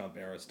all the Trump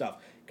era stuff.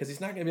 Because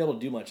he's not going to be able to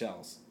do much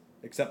else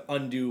except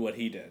undo what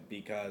he did.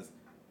 Because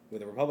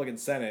with a Republican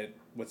Senate,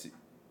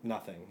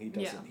 nothing. He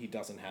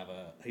doesn't have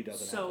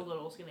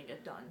little's going to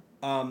get done.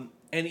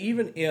 And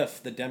even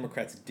if the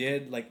Democrats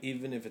did, like,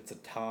 even if it's a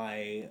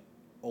tie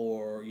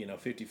or,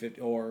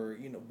 50-50 or,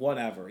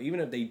 whatever, even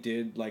if they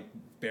did, like,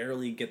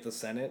 barely get the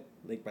Senate,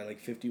 like, by,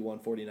 like,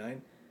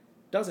 51-49,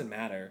 doesn't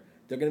matter.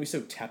 They're going to be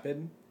so tepid.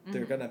 Mm-hmm.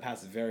 They're going to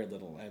pass very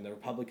little, and the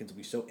Republicans will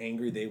be so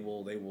angry they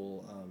will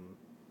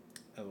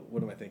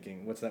what am I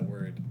thinking? What's that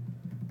word?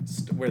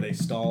 Where they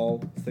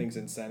stall things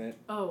in Senate?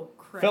 Oh,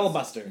 Christ.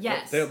 Filibuster.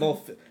 Yes. They're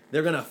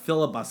going to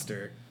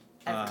filibuster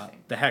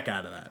the heck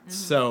out of that. Mm-hmm.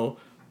 So,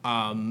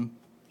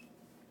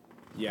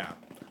 yeah.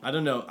 I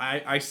don't know.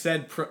 I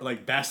said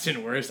best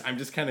and worst. I'm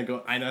just kind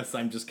of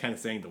I'm just kind of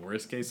saying the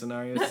worst case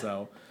scenario.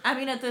 So I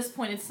mean, at this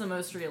point, it's the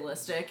most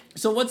realistic.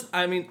 So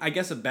I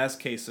guess a best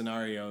case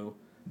scenario.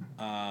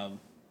 I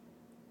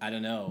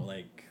don't know.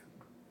 Like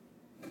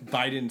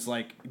Biden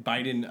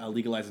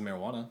legalizes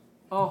marijuana.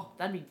 Oh,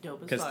 that'd be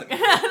dope as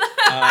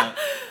fuck.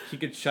 He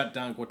could shut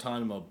down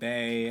Guantanamo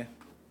Bay.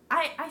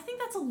 I think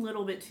that's a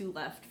little bit too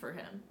left for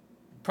him.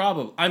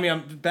 Probably. I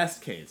mean,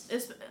 best case.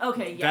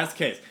 Okay, yeah. Best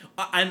case.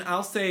 And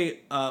I'll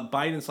say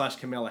Biden /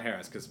 Kamala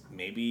Harris, because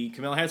maybe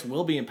Kamala Harris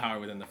will be in power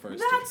within the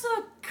first That's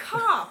a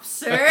cop,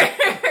 sir.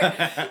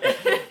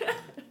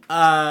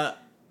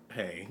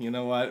 Hey, you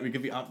know what? We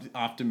could be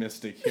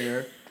optimistic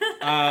here.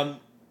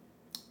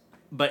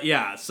 But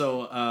yeah,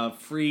 so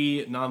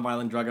free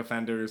nonviolent drug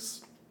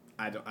offenders.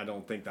 I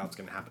don't think that's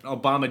going to happen.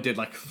 Obama did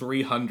like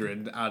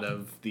 300 out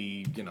of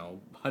the,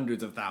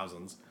 hundreds of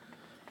thousands.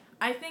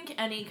 I think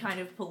any kind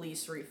of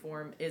police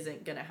reform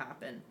isn't going to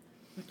happen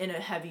in a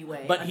heavy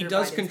way. But he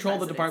does Biden's control presidency.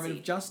 the Department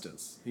of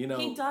Justice,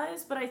 He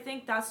does, but I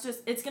think that's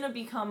it's going to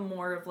become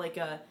more of like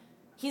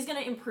he's going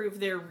to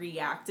improve their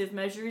reactive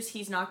measures.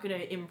 He's not going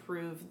to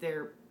improve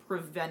their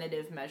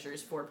preventative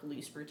measures for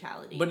police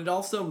brutality. But it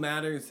also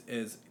matters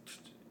is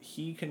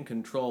he can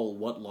control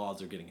what laws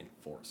are getting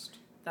enforced.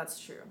 That's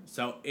true.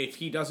 So if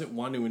he doesn't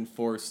want to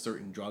enforce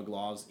certain drug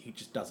laws, he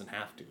just doesn't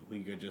have to.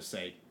 He could just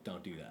say,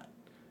 don't do that.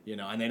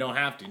 And they don't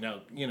have to.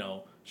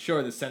 No,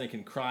 sure, the Senate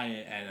can cry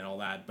and all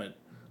that, but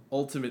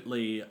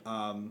ultimately,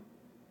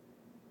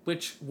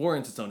 which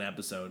warrants its own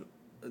episode,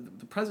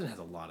 the president has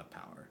a lot of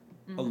power.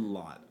 Mm-hmm. A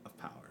lot of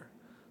power.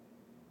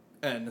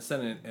 And the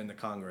Senate and the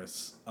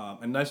Congress,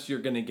 unless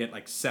you're going to get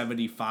like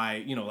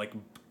 75, like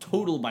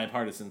total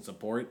bipartisan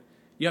support,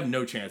 you have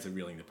no chance of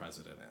reeling the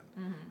president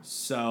in. Mm-hmm.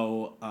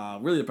 So,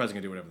 really the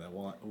president can do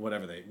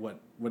whatever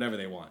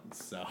they want,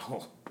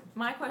 so...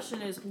 My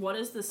question is, what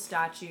is the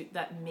statute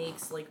that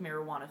makes, like,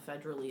 marijuana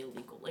federally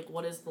illegal? Like,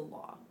 what is the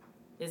law?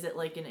 Is it,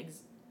 like,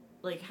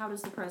 how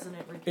does the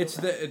president repeal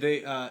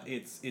that?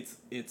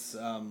 It's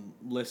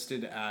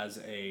listed as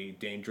a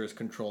dangerous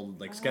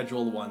controlled, like,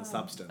 Schedule 1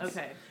 substance.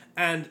 Okay.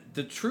 And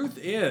the truth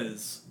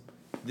is,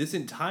 this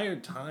entire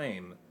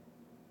time,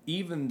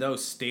 even though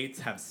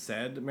states have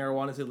said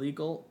marijuana is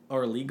illegal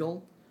or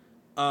illegal,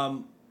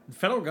 the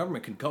federal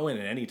government can go in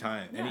at any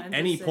time,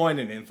 any point,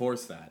 and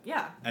enforce that.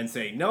 Yeah. And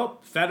say,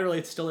 nope, federally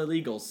it's still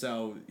illegal,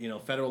 so,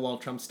 federal law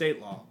trumps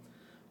state law.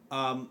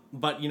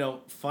 But,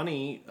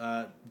 funny,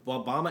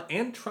 Obama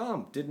and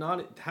Trump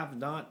have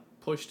not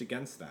pushed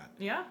against that.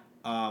 Yeah.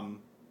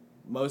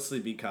 Mostly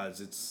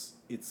because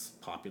it's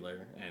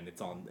popular and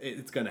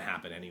it's going to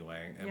happen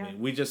anyway. I Yeah.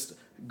 mean,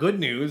 good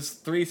news,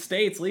 3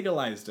 states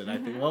legalized it. I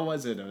think, what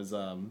was it? It was,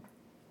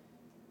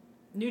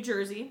 New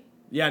Jersey.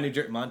 yeah, New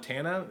Jersey,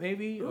 Montana,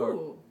 maybe? Ooh.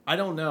 Or, I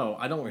don't know.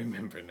 I don't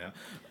remember now.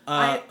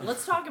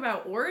 Let's talk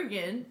about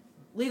Oregon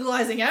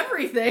legalizing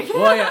everything.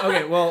 Well, yeah,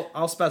 okay, well,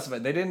 I'll specify.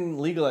 They didn't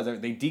legalize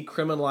it. They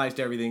decriminalized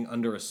everything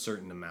under a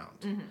certain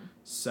amount. Mm-hmm.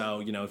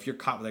 So, if you're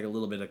caught with like a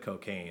little bit of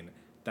cocaine,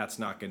 that's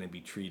not going to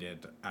be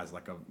treated as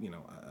like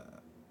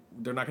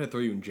they're not going to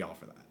throw you in jail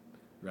for that,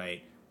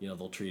 right?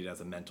 They'll treat it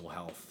as a mental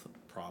health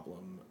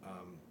problem,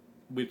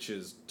 which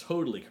is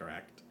totally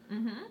correct.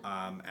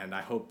 Mm-hmm. And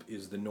I hope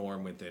is the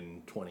norm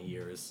within 20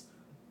 years.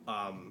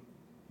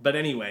 But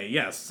anyway,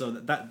 yes, so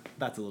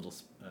that's a little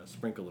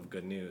sprinkle of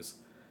good news.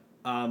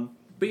 But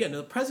yeah, no,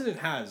 the president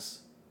has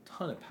a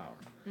ton of power.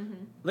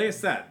 Mm-hmm. Like I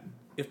said,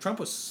 if Trump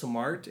was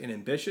smart and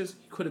ambitious,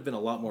 he could have been a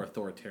lot more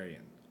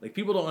authoritarian. Like,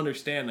 people don't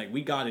understand, like,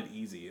 we got it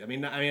easy. I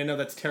mean, I know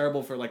that's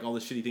terrible for, like, all the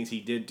shitty things he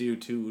did do,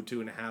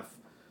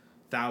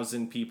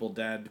 2,500 people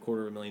dead,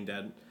 250,000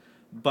 dead.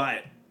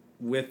 But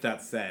with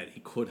that said,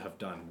 he could have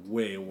done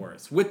way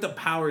worse with the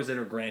powers that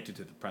are granted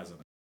to the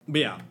president.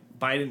 But yeah,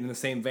 Biden, in the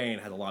same vein,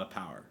 has a lot of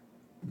power.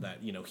 That,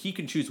 he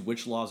can choose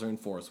which laws are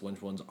enforced,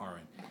 which ones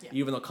aren't. Yeah.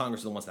 Even though Congress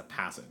is the ones that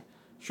pass it.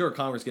 Sure,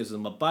 Congress gives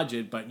him a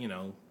budget, but,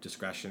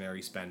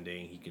 discretionary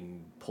spending. He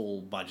can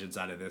pull budgets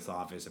out of this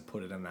office and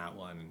put it in that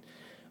one.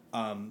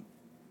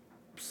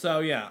 So,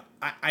 yeah,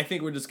 I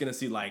think we're just going to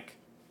see, like,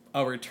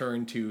 a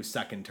return to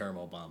second-term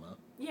Obama.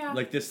 Yeah.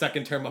 Like, this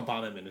second-term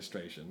Obama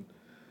administration,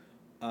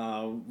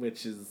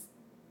 which is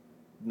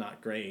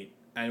not great.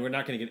 And we're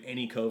not going to get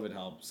any COVID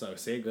help, so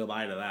say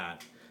goodbye to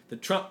that. The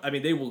Trump, I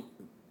mean, they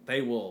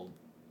will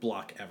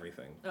block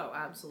everything. Oh,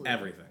 absolutely.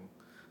 Everything.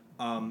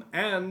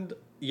 And,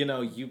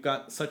 you've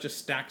got such a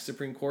stacked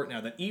Supreme Court now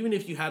that even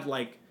if you had,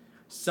 like,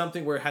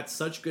 something where it had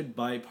such good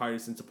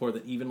bipartisan support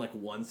that even, like,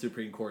 one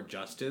Supreme Court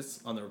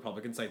justice on the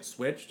Republican side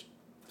switched,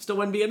 still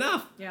wouldn't be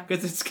enough. Yeah.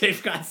 Because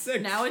they've got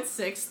 6. Now it's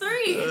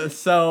 6-3.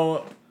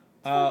 So...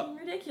 fucking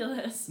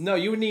ridiculous. No,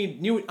 you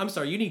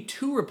need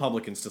 2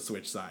 Republicans to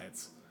switch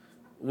sides.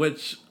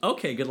 Which,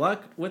 okay, good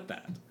luck with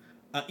that.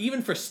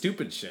 Even for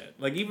stupid shit,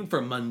 like, even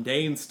for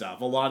mundane stuff,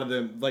 a lot of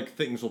them, like,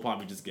 things will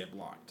probably just get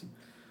blocked.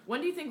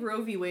 When do you think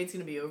Roe v. Wade's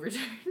gonna be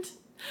overturned?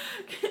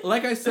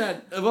 Like I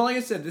said,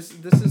 this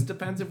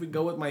depends if we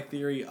go with my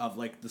theory of,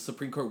 like, the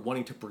Supreme Court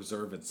wanting to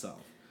preserve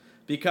itself.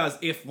 Because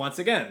if, once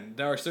again,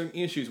 there are certain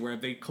issues where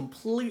if they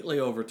completely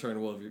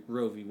overturn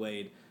Roe v.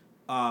 Wade,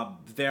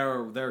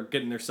 they're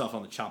getting themselves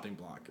on the chopping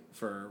block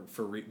for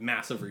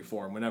massive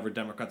reform whenever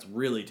Democrats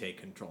really take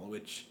control,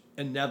 which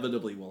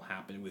inevitably will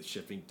happen with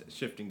shifting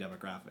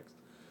demographics.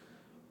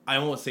 I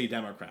won't say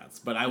Democrats,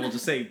 but I will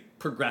just say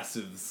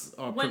progressives.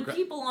 Or when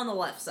people on the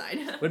left side.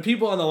 When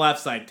people on the left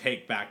side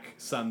take back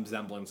some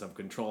semblance of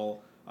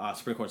control,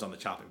 Supreme Court's on the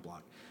chopping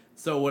block.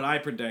 So what I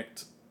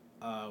predict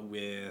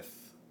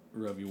with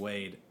Roe v.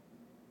 Wade,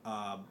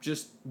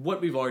 just what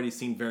we've already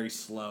seen, very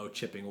slow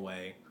chipping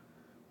away.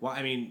 Well,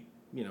 I mean,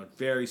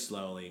 very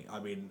slowly.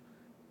 I mean,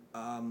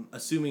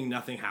 assuming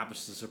nothing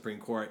happens to the Supreme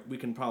Court, we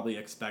can probably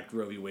expect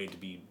Roe v. Wade to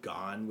be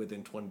gone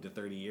within 20 to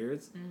 30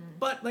 years. Mm.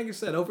 But like I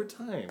said, over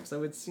time.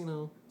 So it's,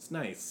 it's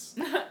nice.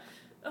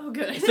 Oh,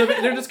 good. So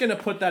they're just going to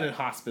put that in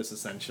hospice,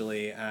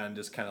 essentially, and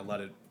just kind of let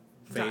it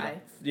fade.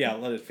 Die. Yeah,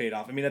 let it fade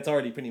off. I mean, that's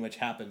already pretty much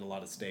happened in a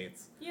lot of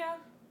states. Yeah.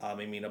 I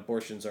mean,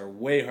 abortions are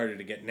way harder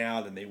to get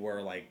now than they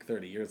were, like,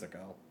 30 years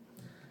ago.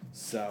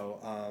 So,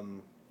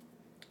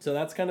 so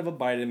that's kind of a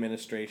Biden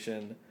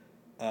administration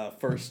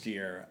first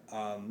year.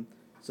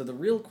 So the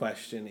real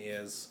question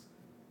is,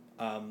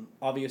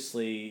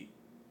 obviously,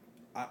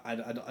 I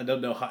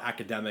don't know how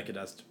academic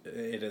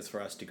it is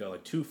for us to go,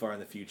 like, too far in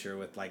the future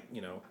with, like,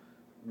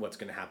 what's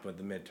going to happen with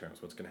the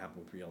midterms, what's going to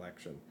happen with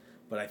re-election.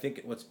 But I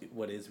think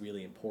what is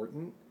really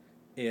important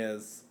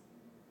is,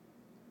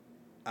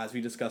 as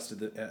we discussed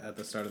at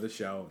the start of the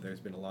show,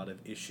 there's been a lot of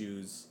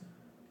issues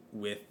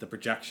with the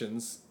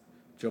projections.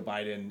 Joe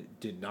Biden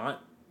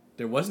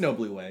there was no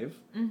blue wave.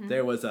 Mm-hmm.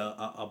 There was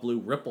a blue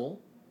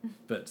ripple,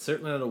 but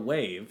certainly not a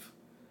wave.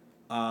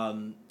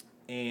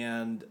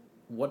 And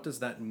what does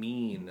that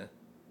mean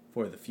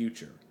for the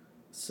future?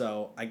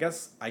 So I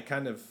guess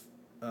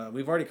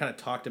we've already kind of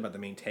talked about the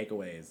main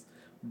takeaways,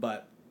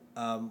 but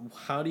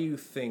how do you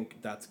think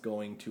that's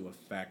going to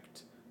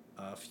affect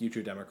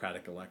future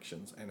Democratic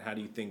elections, and how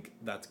do you think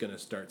that's going to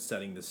start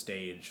setting the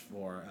stage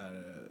for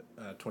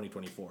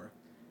 2024?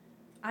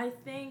 I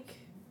think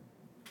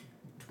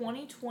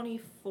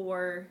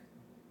 2024,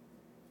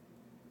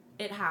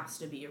 it has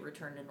to be a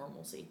return to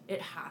normalcy.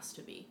 It has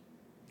to be.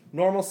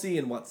 Normalcy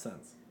in what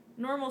sense?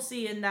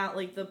 Normalcy in that,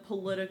 like, the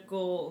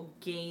political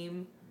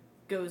game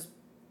goes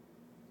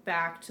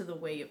back to the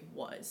way it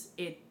was.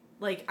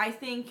 I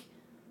think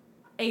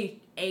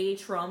a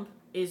Trump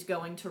is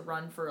going to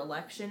run for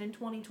election in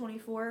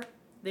 2024.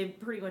 They've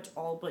pretty much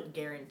all but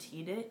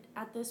guaranteed it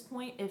at this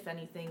point. If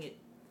anything,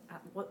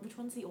 which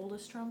one's the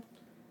oldest Trump?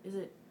 Is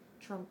it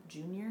Trump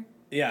Jr.?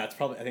 Yeah, I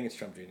think it's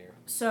Trump Jr.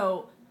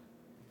 So,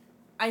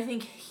 I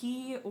think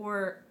he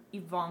or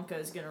Ivanka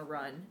is going to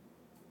run,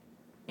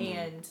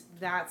 and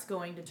that's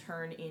going to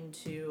turn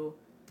into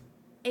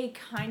a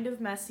kind of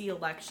messy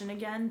election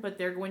again, but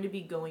they're going to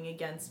be going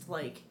against,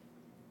 like,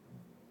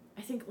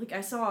 I think, like,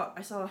 I saw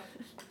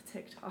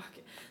TikTok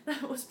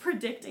that was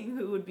predicting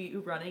who would be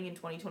running in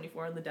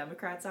 2024 on the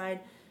Democrat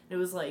side. It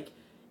was, like,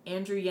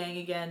 Andrew Yang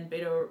again,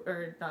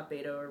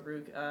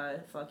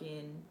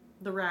 fucking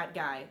the rat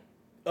guy.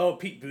 Oh,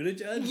 Pete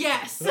Buttigieg?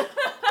 Yes!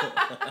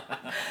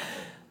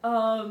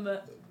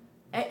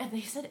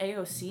 They said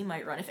AOC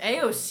might run. If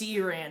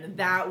AOC ran,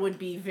 that would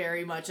be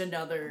very much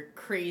another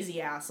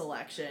crazy-ass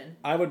election.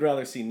 I would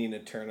rather see Nina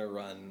Turner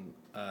run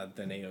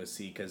than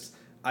AOC, because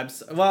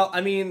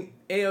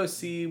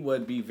AOC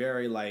would be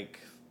very,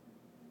 like,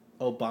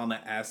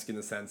 Obama-esque in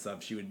the sense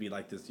of she would be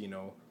like this,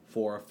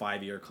 4 or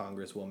 5 year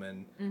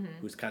congresswoman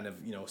who's kind of,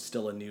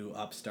 still a new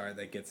upstart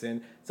that gets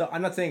in. So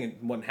I'm not saying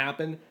it wouldn't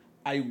happen.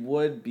 I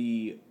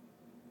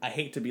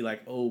hate to be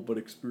like, oh, but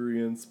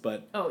experience,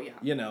 but... Oh, yeah.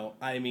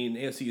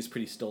 AOC is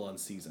pretty still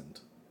unseasoned.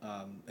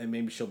 And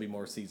maybe she'll be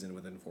more seasoned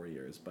within 4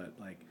 years, but,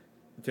 like,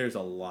 there's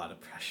a lot of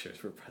pressures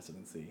for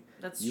presidency.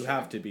 That's you true.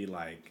 have to be,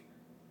 like,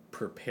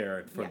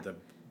 prepared for the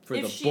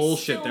If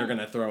bullshit they're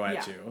gonna throw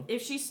at you.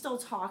 If she's still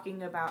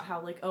talking about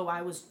how, like, oh,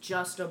 I was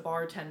just a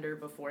bartender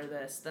before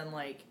this, then,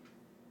 like,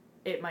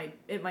 it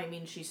might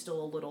mean she's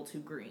still a little too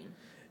green.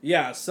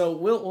 Yeah, so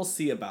we'll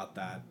see about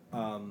that.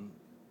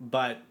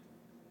 But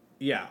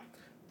yeah,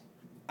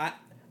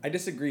 I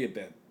disagree a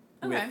bit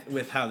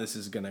with how this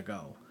is gonna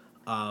go.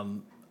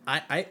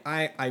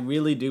 I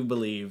really do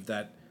believe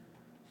that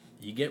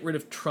you get rid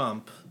of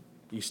Trump,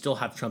 you still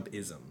have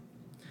Trumpism.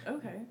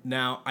 Okay.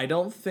 Now, I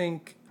don't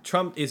think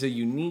Trump is a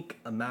unique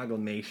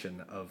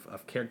amalgamation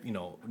of character,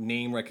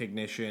 name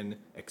recognition,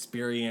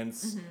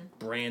 experience,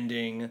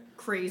 branding,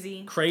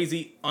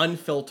 crazy,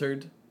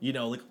 unfiltered.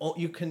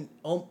 You can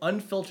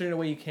unfiltered in a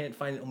way you can't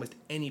find in almost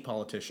any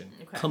politician.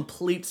 Okay.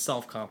 Complete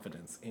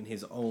self-confidence in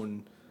his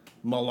own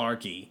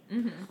malarkey,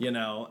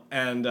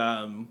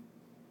 and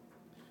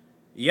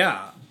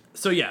yeah.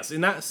 So yes,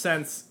 in that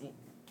sense,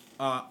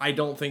 I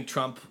don't think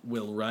Trump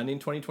will run in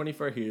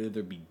 2024. He'll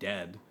either be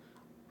dead,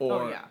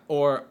 or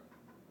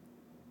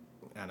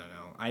I don't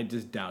know. I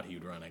just doubt he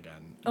would run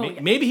again.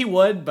 Maybe he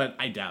would, but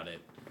I doubt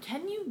it.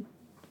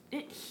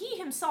 He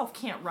himself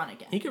can't run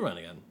again. He could run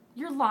again.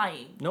 You're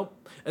lying.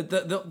 Nope.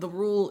 The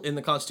rule in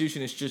the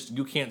Constitution is just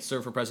you can't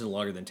serve for president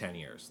longer than 10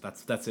 years.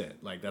 That's it.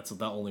 Like, that's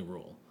the only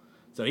rule.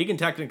 So he can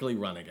technically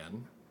run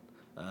again.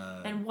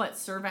 And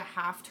serve a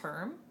half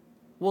term?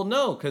 Well,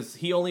 no, because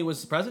he only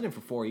was president for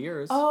 4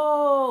 years.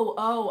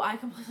 Oh, I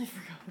completely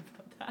forgot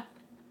about that.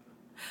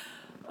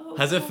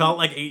 Has it felt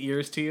like 8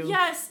 years to you?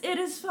 Yes, it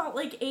has felt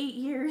like 8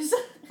 years.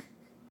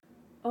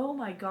 Oh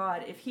my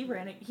god, if he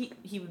ran it,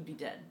 he would be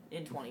dead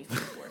in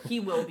 2024. He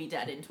will be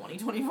dead in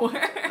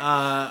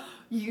 2024.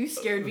 You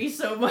scared me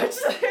so much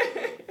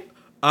there.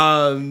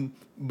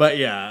 But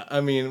yeah,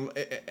 I mean,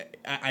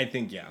 I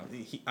think, yeah,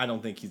 I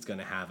don't think he's going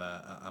to have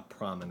a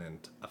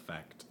prominent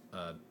effect,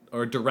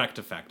 or a direct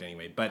effect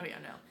anyway. But, oh yeah,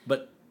 no.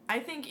 But I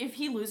think if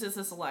he loses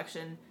this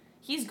election,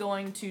 he's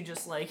going to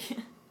just, like,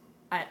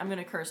 I'm going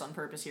to curse on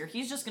purpose here.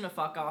 He's just going to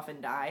fuck off and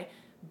die,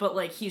 but,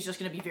 like, he's just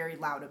going to be very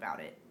loud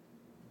about it.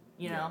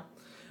 You know?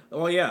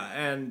 Well, yeah,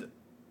 and,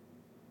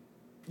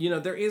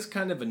 there is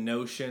kind of a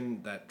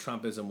notion that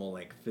Trumpism will,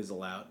 like,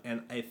 fizzle out,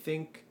 and I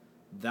think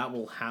that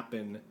will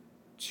happen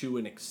to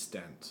an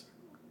extent.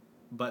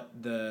 But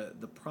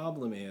the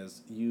problem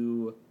is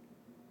you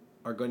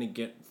are going to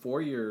get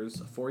 4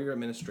 years, a 4-year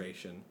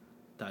administration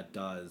that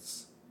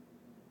does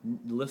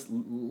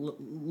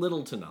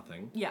little to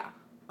nothing. Yeah.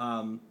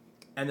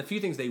 And the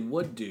few things they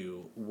would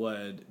do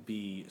would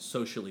be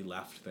socially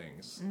left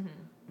things,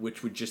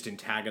 which would just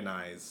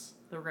antagonize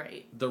the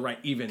right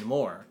even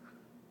more.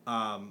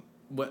 I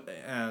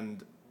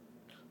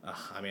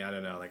mean, I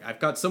don't know. Like, I've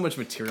got so much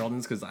material on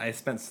this because I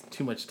spent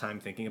too much time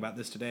thinking about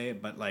this today.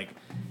 But, like,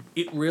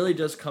 it really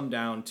does come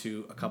down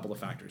to a couple of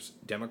factors: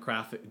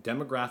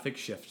 demographic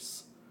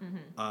shifts,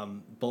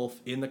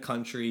 both in the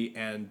country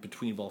and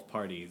between both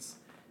parties,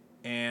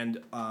 and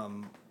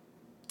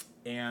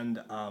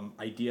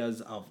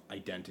ideas of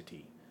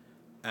identity.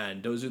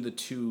 And those are the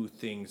two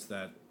things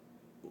that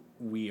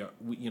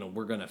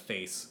we're gonna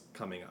face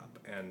coming up.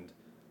 And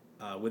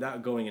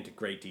without going into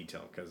great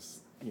detail,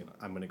 because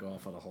I'm gonna go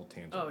off on a whole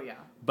tangent. Oh yeah.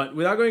 But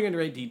without going into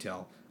great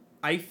detail,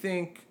 I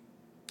think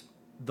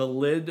the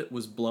lid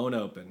was blown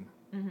open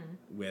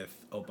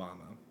with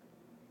Obama.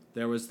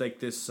 There was like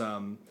this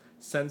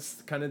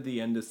since kind of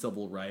the end of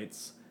civil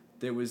rights,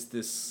 there was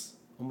this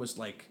almost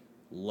like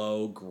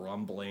low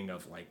grumbling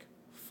of like,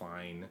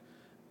 fine,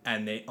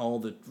 and all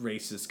the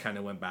races kind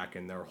of went back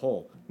in their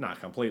hole. Not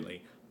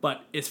completely,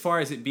 But as far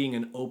as it being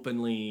an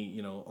openly,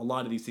 a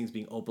lot of these things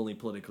being openly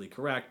politically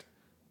correct,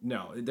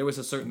 no, there was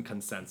a certain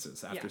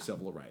consensus after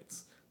civil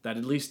rights that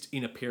at least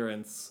in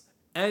appearance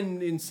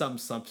and in some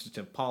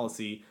substantive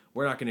policy,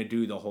 we're not going to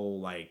do the whole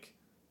white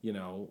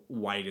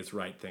is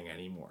right thing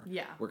anymore.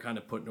 Yeah.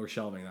 We're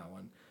shelving that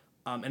one.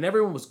 And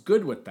everyone was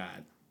good with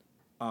that.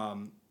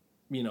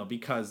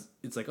 Because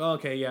it's like, oh,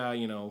 okay, yeah,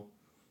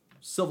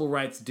 civil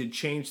rights did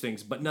change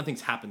things, but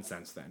nothing's happened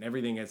since then.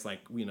 Everything is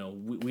like,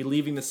 we're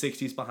leaving the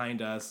 60s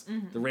behind us.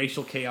 Mm-hmm. The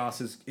racial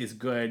chaos is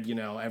good.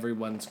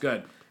 Everyone's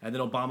good. And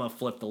then Obama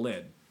flipped the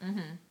lid.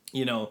 Mm-hmm.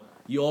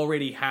 You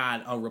already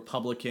had a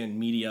Republican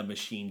media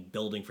machine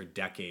building for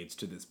decades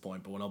to this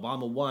point. But when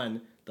Obama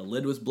won, the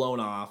lid was blown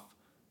off.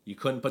 You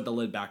couldn't put the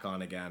lid back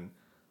on again.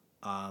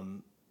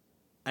 And,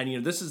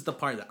 this is the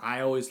part that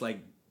I always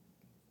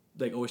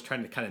always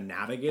trying to kind of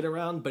navigate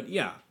around. But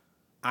yeah,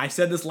 I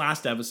said this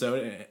last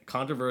episode,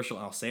 controversial,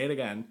 I'll say it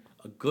again,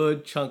 a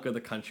good chunk of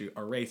the country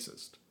are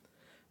racist.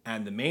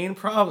 And the main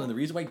problem, the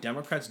reason why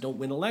Democrats don't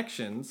win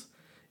elections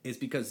is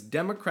because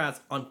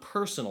Democrats on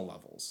personal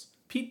levels,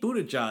 Pete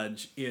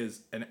Buttigieg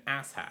is an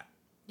asshat.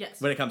 Yes.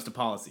 When it comes to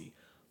policy.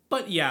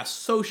 But yeah,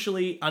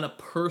 socially, on a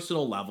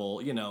personal level,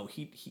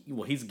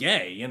 he's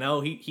gay,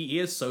 he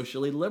is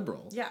socially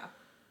liberal. Yeah.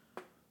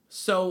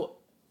 So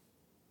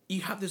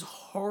you have this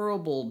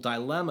horrible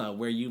dilemma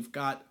where you've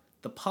got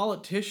the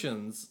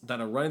politicians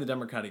that are running the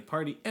Democratic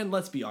Party, and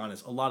let's be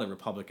honest, a lot of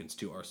Republicans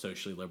too are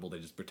socially liberal. They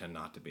just pretend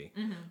not to be.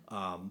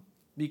 Mm-hmm.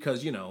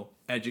 Because,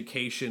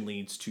 education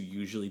leads to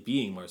usually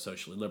being more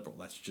socially liberal.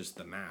 That's just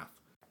the math.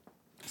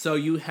 So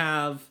you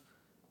have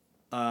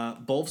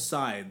both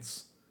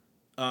sides,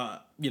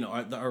 are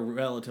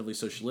relatively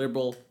socially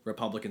liberal.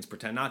 Republicans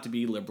pretend not to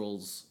be.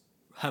 Liberals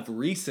have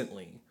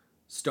recently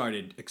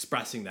started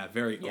expressing that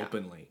very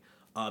openly.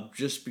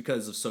 Just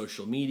because of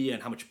social media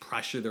and how much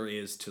pressure there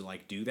is to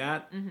do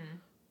that.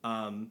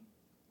 Mm-hmm.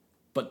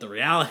 But the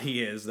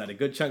reality is that a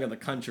good chunk of the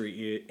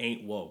country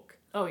ain't woke.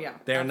 Oh yeah,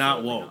 they're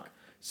not woke. Not.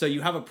 So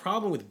you have a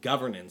problem with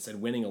governance and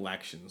winning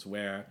elections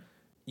where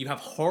you have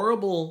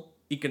horrible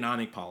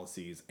economic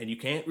policies and you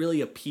can't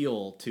really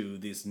appeal to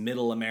this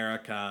middle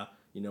America,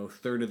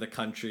 third of the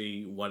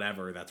country,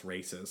 whatever, that's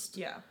racist.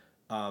 Yeah.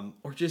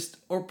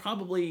 Or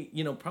probably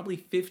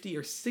 50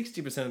 or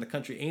 60% of the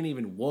country ain't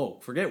even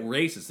woke. Forget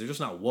racist. They're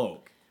just not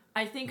woke.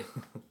 I think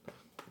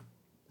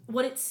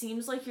what it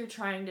seems like you're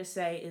trying to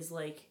say is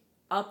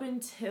up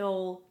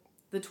until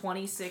the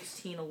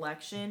 2016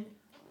 election,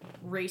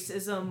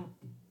 racism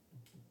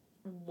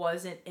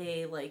wasn't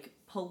a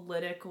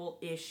political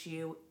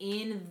issue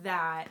in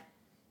that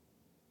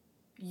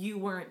you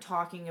weren't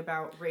talking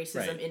about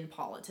racism in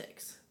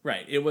politics.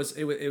 Right. It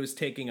was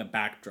taking a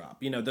backdrop.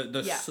 The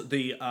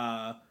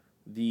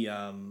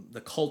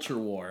culture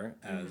war,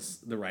 as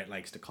the right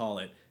likes to call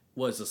it,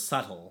 was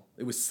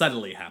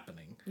subtly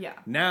happening. Yeah.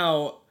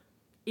 Now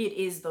it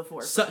is the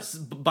forefront.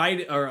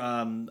 Biden or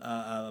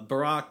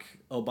Barack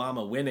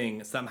Obama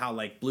winning somehow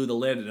blew the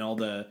lid, and all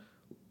the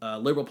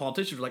liberal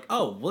politicians were like,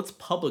 "Oh, let's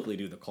publicly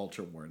do the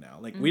culture war now.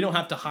 We don't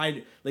have to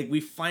hide. We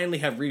finally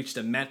have reached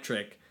a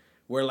metric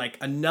where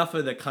enough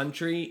of the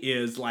country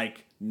is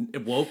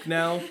woke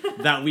now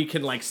that we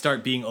can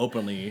start being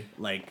openly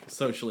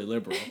socially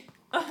liberal."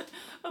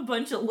 A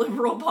bunch of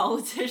liberal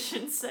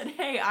politicians said,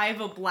 "Hey, I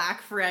have a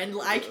black friend.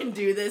 I can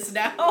do this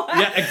now."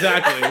 Yeah,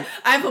 exactly.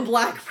 I have a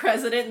black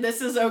president.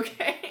 This is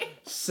okay.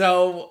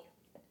 So,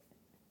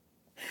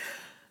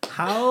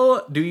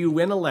 how do you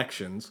win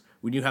elections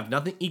when you have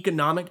nothing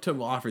economic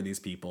to offer these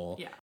people?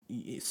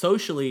 Yeah.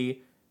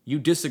 Socially, you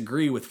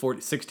disagree with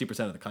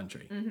 60% of the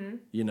country.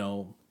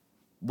 Mm-hmm.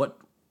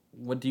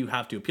 What do you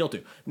have to appeal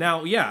to?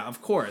 Now, yeah,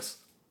 of course.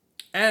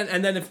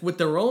 And then if with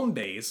their own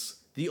base,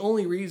 the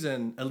only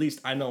reason, at least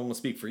I don't want to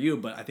speak for you,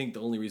 but I think the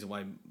only reason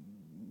why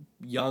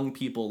young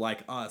people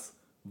like us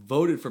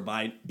voted for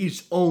Biden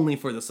is only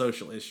for the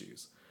social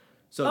issues.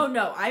 So, oh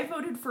no, I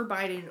voted for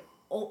Biden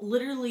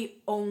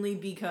literally only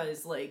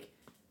because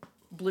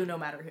blue no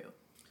matter who.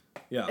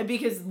 Yeah.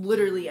 Because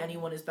literally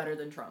anyone is better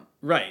than Trump.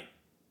 Right.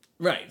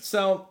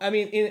 So I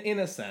mean, in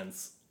a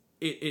sense,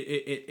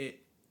 it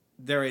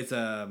there is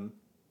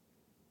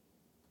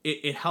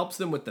it helps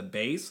them with the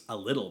base a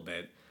little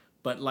bit,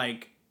 but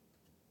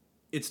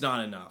it's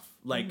not enough.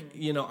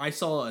 I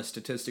saw a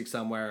statistic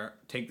somewhere,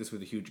 take this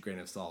with a huge grain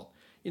of salt.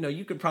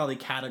 You could probably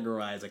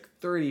categorize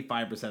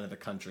 35% of the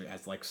country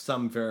as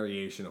some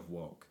variation of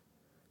woke.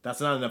 That's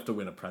not enough to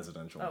win a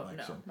presidential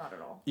election. No, not at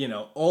all.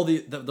 All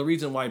the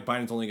reason why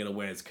Biden's only going to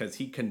win is because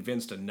he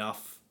convinced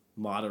enough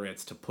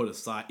moderates to put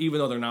aside, even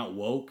though they're not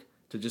woke,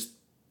 to just,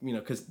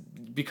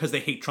 because they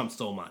hate Trump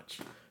so much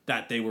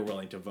that they were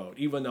willing to vote,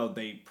 even though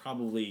they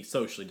probably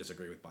socially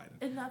disagree with Biden.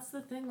 And that's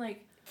the thing,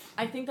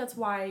 I think that's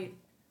why,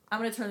 I'm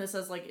going to turn this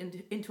as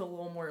into a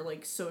little more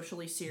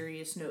socially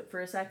serious note for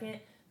a second.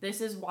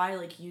 This is why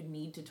you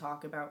need to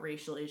talk about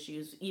racial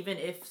issues, even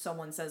if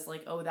someone says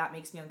oh, that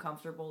makes me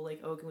uncomfortable,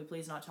 oh, can we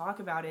please not talk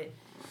about it?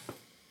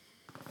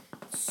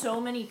 So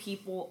many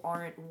people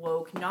aren't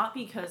woke, not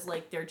because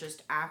they're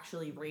just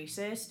actually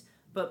racist,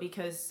 but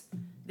because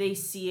they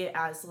see it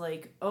as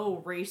like,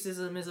 oh,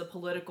 racism is a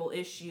political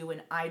issue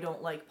and I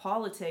don't like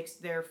politics,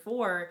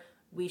 therefore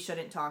we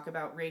shouldn't talk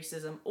about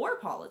racism or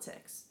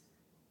politics.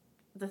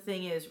 The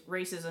thing is,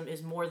 racism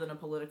is more than a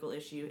political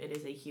issue. It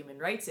is a human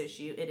rights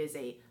issue. It is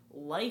a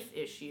life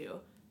issue.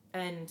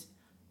 And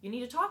you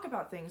need to talk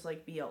about things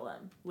like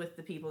BLM with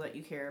the people that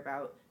you care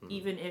about,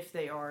 even if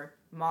they are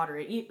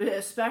moderate,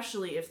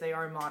 especially if they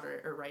are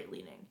moderate or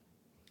right-leaning.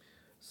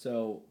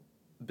 So,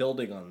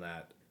 building on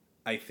that,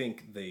 I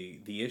think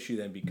the issue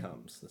then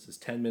becomes, this is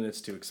 10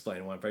 minutes to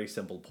explain one very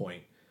simple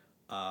point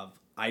of,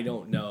 I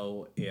don't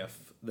know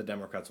if the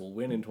Democrats will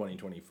win in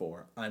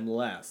 2024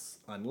 unless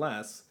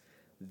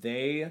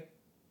they,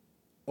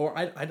 or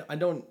I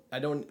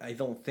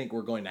don't think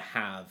we're going to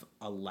have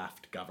a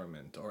left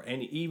government or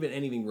even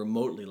anything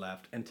remotely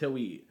left until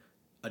we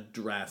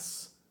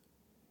address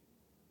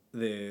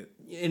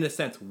in a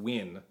sense,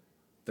 win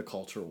the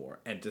culture war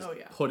and just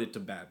put it to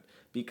bed.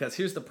 Because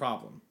here's the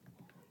problem.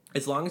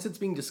 As long as it's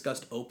being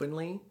discussed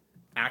openly,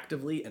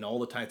 actively, and all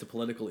the time it's a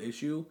political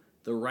issue,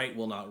 the right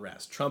will not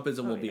rest.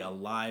 Trumpism will be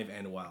alive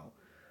and well.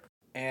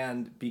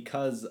 And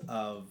because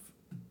of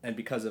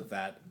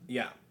that,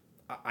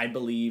 I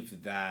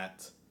believe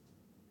that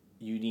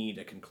you need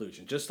a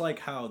conclusion. Just like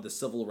how the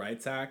Civil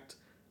Rights Act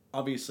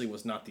obviously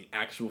was not the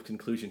actual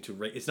conclusion to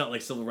race. It's not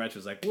like civil rights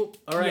was like, whoop,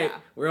 all right,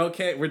 we're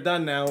okay, we're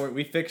done now,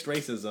 we fixed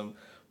racism.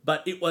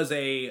 But it was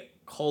a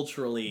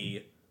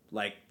culturally,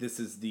 like,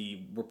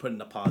 we're putting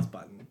a pause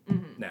button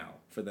now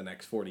for the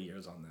next 40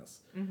 years on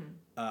this.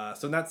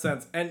 So in that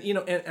sense, and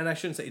and I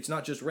shouldn't say it's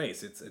not just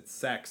race. It's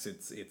sex.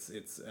 It's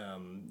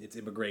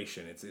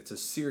immigration. It's a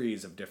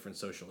series of different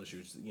social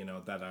issues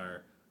that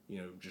are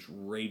just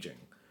raging.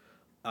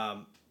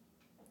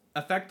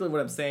 Effectively,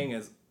 what I'm saying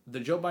is the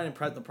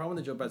problem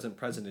with the Joe Biden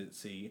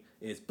presidency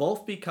is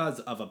both because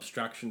of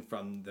obstruction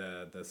from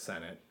the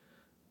Senate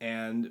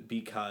and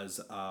because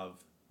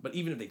of. But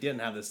even if they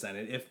didn't have the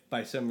Senate, if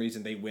by some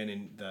reason they win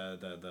in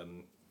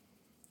the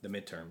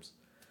midterms,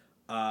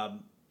 the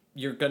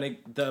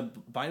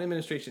Biden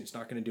administration is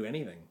not gonna do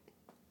anything.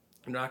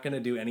 They're not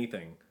gonna do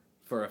anything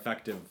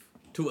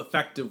to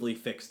effectively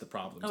fix the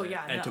problems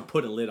to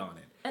put a lid on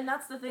it. And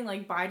that's the thing.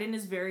 Like, Biden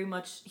is very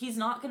much, he's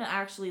not gonna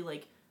actually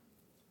like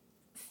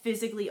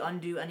physically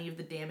undo any of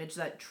the damage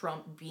that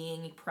Trump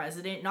being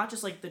president, not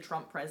just like the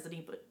Trump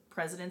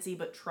presidency,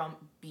 but Trump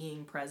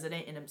being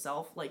president in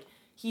himself, like.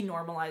 He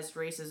normalized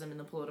racism in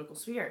the political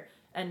sphere.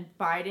 And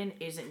Biden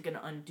isn't going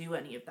to undo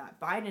any of that.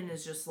 Biden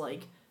is just,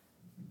 like,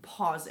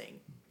 pausing.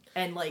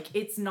 And, like,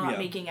 it's not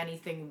making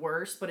anything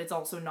worse, but it's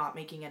also not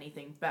making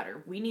anything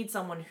better. We need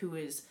someone who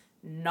is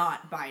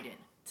not Biden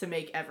to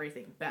make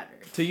everything better.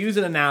 To use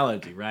an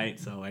analogy, right?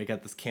 So I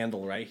got this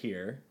candle right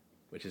here,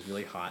 which is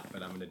really hot,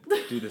 but I'm going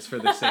to do this for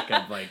the sake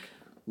of, like,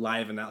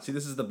 live analogy. See,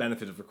 this is the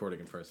benefit of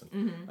recording in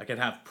person. I can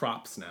have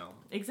props now.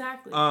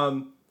 Exactly.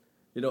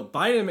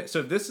 Biden, so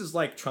if this is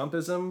like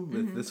Trumpism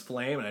with this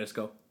flame, and I just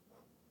go,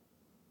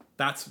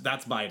 that's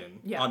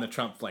Biden on the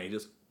Trump flame.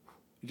 It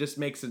just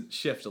makes it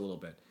shift a little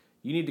bit.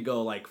 You need to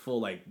go like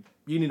full, like,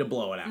 you need to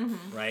blow it out,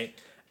 right?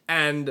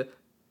 And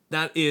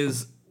that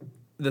is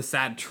the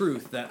sad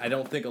truth that I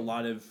don't think a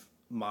lot of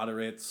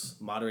moderate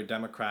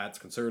Democrats,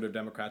 conservative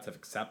Democrats have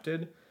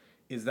accepted,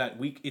 is that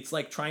it's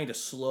like trying to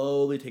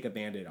slowly take a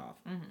Band-Aid off.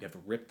 You have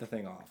to rip the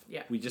thing off.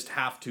 Yeah. We just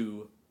have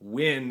to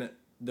win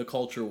the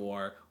culture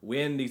war,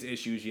 win these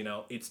issues,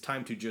 it's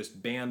time to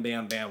just bam,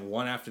 bam, bam,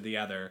 one after the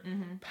other,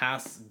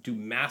 do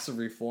massive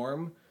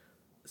reform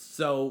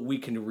so we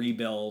can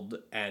rebuild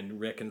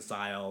and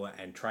reconcile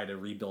and try to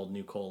rebuild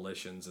new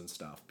coalitions and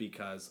stuff.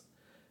 Because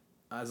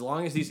as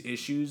long as these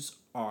issues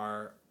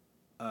are,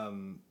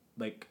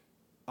 like,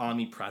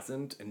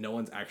 omnipresent and no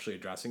one's actually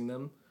addressing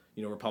them,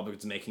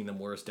 Republicans making them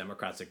worse,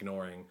 Democrats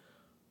ignoring,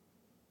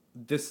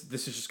 this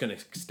is just going to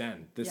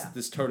extend.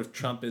 This sort of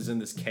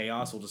Trumpism, this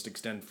chaos will just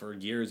extend for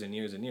years and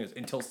years and years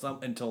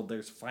until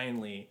there's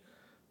finally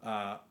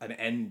an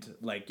end,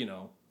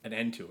 an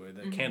end to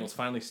it. The candle's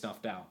finally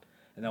snuffed out.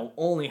 And that will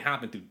only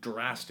happen through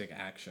drastic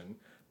action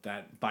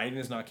that Biden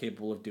is not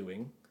capable of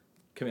doing,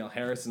 Kamala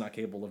Harris is not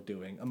capable of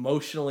doing,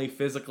 emotionally,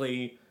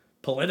 physically,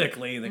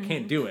 politically, they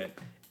can't do it.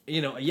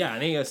 An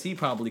AOC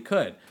probably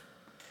could.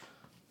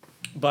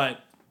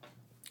 But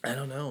I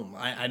don't know.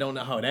 I don't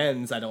know how it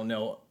ends. I don't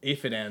know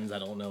if it ends. I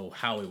don't know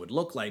how it would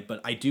look like.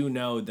 But I do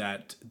know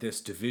that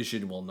this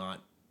division will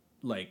not,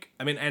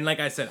 and like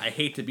I said, I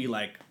hate to be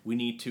like, we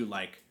need to,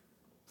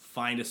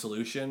 find a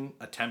solution,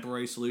 a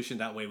temporary solution.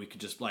 That way we could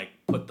just,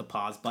 put the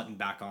pause button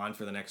back on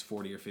for the next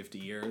 40 or 50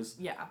 years.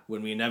 Yeah.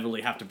 When we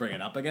inevitably have to bring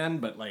it up again.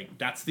 But,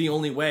 that's the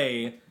only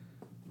way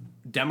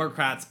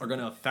Democrats are going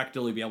to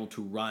effectively be able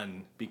to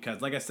run.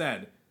 Because, like I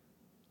said,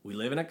 we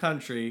live in a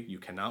country, you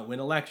cannot win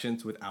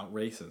elections without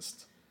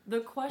racists.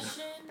 The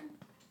question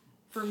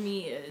for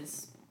me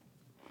is,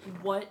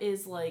 what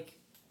is,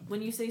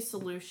 when you say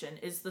solution,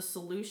 is the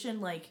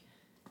solution,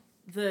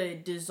 the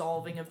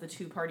dissolving of the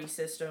two-party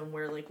system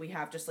where, we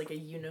have just, a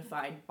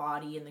unified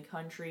body in the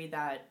country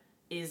that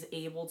is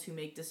able to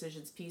make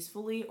decisions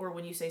peacefully? Or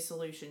when you say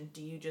solution,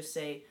 do you just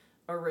say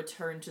a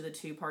return to the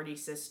two-party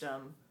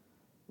system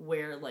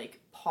where, like,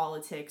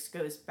 politics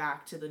goes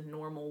back to the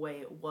normal way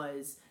it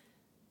was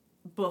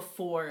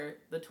before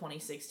the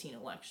 2016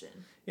 election.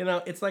 You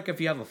know, it's like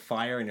if you have a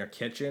fire in your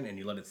kitchen and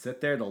you let it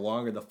sit there, the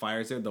longer the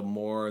fire's there, the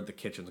more the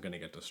kitchen's going to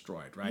get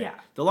destroyed, right? Yeah.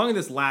 The longer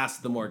this lasts,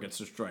 the more it gets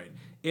destroyed.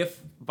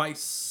 If by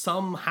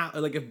somehow,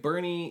 like if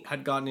Bernie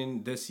had gotten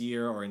in this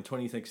year or in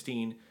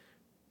 2016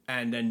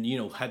 and then, you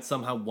know, had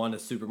somehow won a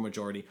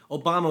supermajority,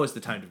 Obama was the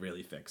time to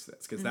really fix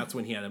this because that's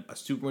when he had a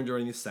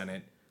supermajority in the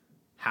Senate,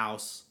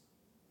 House.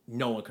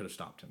 No one could have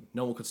stopped him.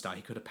 No one could stop.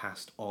 He could have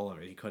passed all of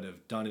it. He could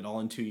have done it all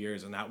in 2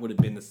 years, and that would have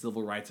been the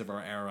civil rights of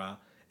our era,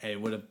 and it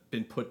would have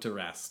been put to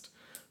rest.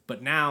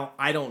 But now,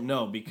 I don't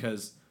know,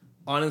 because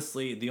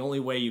honestly, the only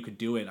way you could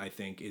do it, I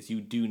think, is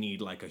you do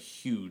need like a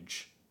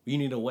huge... You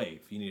need a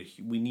wave.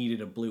 We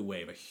needed a blue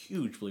wave, a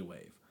huge blue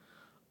wave,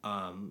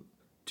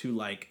 to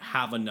like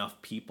have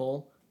enough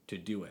people to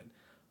do it.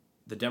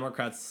 The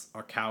Democrats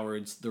are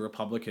cowards. The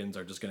Republicans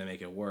are just going to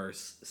make it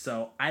worse.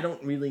 So I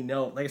don't really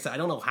know. Like I said, I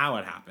don't know how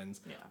it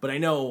happens. Yeah. But I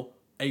know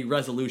a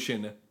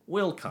resolution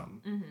will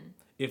come. Mm-hmm.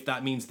 If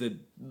that means that,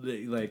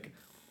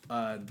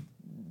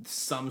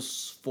 some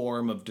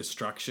form of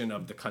destruction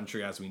of the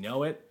country as we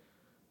know it,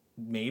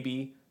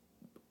 maybe.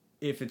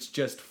 If it's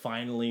just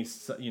finally,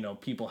 you know,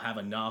 people have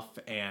enough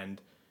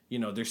and, you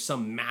know, there's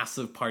some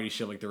massive party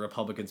shift, like the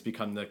Republicans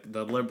become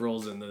the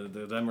liberals and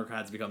the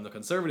Democrats become the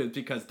conservatives,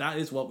 because that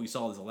is what we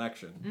saw this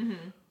election.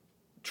 Mm-hmm.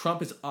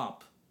 Trump is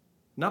up,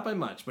 not by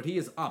much, but he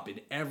is up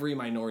in every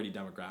minority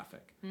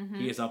demographic. Mm-hmm.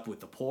 He is up with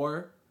the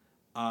poor,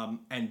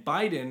 and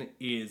Biden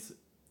is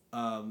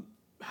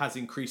has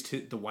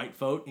increased the white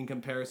vote in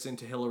comparison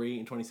to Hillary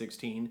in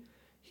 2016.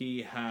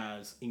 He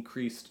has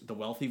increased the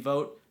wealthy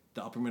vote,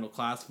 the upper middle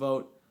class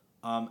vote.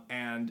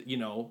 And, you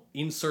know,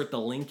 insert the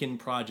Lincoln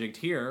Project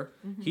here.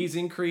 Mm-hmm. He's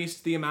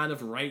increased the amount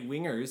of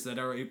right-wingers that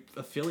are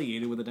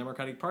affiliated with the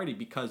Democratic Party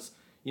because,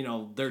 you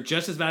know, they're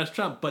just as bad as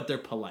Trump, but they're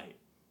polite.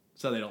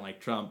 So they don't like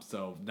Trump,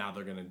 so now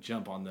they're going to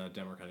jump on the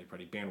Democratic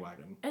Party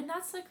bandwagon. And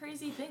that's the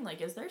crazy thing. Like,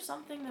 is there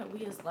something that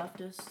we as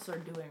leftists are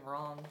doing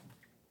wrong?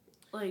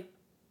 Like...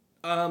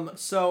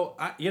 So,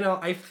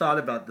 I've thought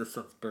about this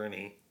with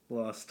Bernie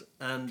lost,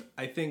 and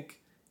I think...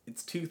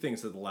 It's two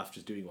things that the left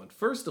is doing. One,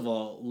 first of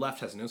all,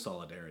 left has no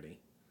solidarity.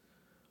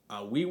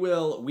 We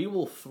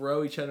will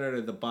throw each other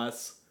under the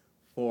bus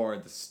for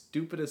the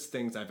stupidest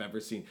things I've ever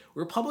seen.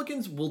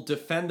 Republicans will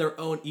defend their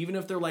own, even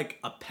if they're like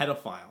a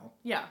pedophile.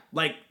 Yeah.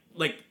 Like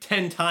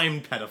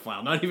 10-time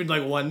pedophile, not even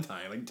like one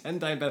time, like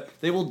 10-time pedophile.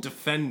 They will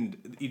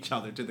defend each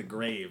other to the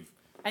grave.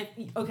 I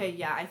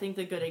think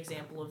the good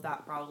example of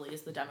that probably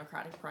is the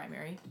Democratic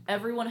primary.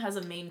 Everyone has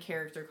a main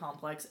character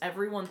complex.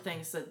 Everyone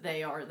thinks that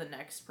they are the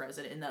next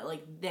president and that,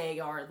 like, they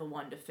are the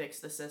one to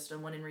fix the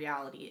system, when in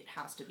reality it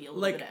has to be a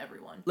little bit of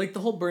everyone. Like, the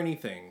whole Bernie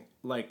thing,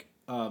 like,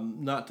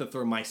 not to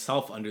throw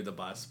myself under the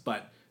bus,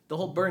 but the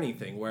whole Bernie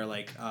thing where,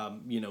 like,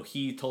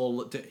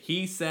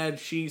 he said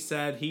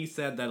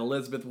that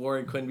Elizabeth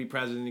Warren couldn't be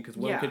president because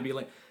women could be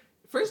like...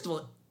 First of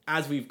all,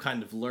 as we've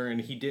kind of learned,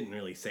 he didn't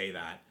really say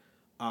that.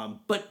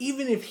 But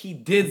even if he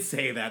did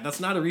say that,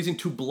 that's not a reason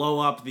to blow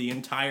up the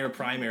entire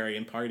primary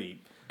and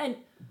party. And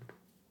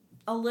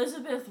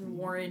Elizabeth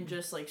Warren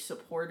just, like,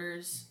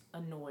 supporters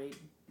annoyed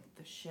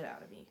the shit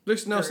out of me.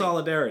 There's no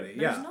solidarity.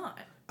 There's not.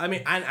 I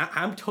mean,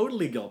 I'm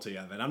totally guilty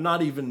of it. I'm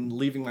not even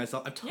leaving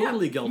myself. I'm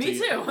totally guilty me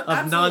too.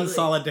 of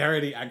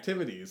non-solidarity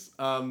activities.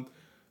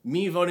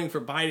 Me voting for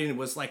Biden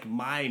was like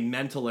my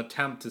mental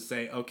attempt to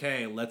say,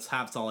 okay, let's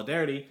have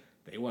solidarity.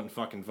 They wouldn't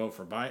fucking vote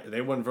for Biden.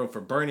 They wouldn't vote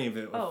for Bernie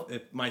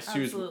if my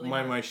shoes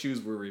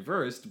were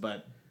reversed.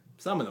 But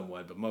some of them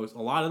would, but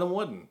a lot of them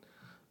wouldn't.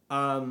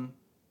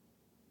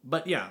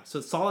 But yeah, so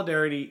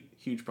solidarity,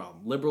 huge problem.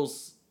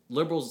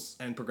 Liberals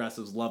and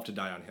progressives love to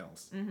die on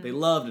hills. Mm-hmm. They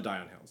love to die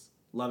on hills.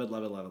 Love it,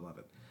 love it, love it, love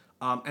it.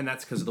 And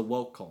that's because of the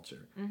woke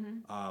culture.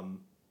 Mm-hmm.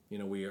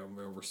 We're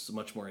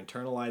much more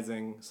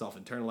internalizing,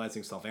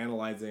 self-internalizing,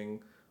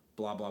 self-analyzing,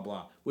 blah, blah,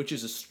 blah. Which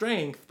is a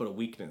strength, but a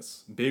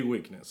weakness. Big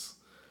weakness.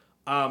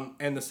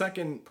 And the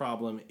second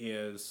problem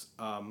is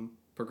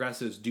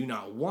progressives do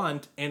not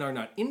want and are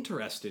not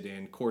interested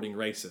in courting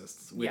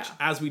racists, which,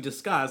 as we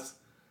discuss,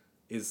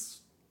 is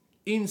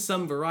in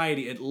some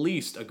variety at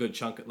least a good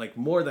chunk, like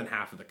more than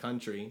half of the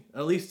country,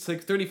 at least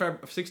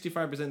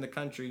 65% of the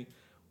country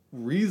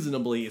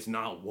reasonably is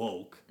not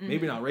woke. Mm-hmm.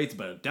 Maybe not racist,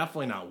 but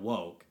definitely not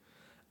woke.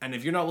 And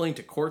if you're not willing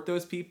to court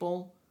those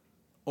people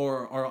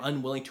or are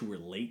unwilling to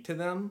relate to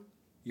them,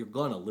 you're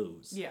going to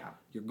lose. Yeah.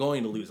 You're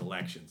going to lose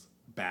elections.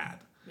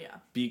 Bad. Yeah.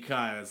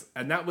 Because,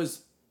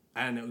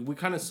 and we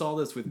kind of saw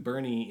this with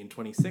Bernie in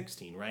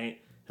 2016, right?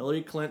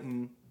 Hillary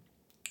Clinton,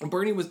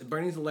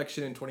 Bernie's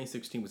election in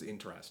 2016 was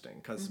interesting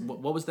because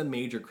what was the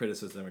major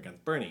criticism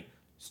against Bernie?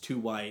 He's too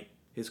white.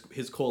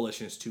 His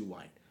coalition is too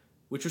white,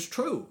 which was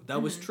true.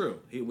 That was true.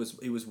 It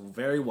was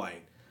very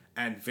white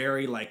and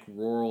very like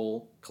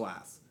rural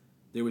class.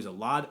 There was a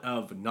lot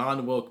of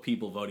non-woke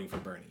people voting for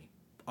Bernie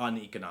on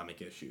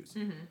economic issues.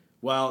 Mm-hmm.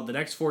 Well, the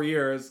next 4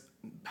 years,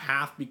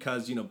 half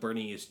because,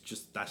 Bernie is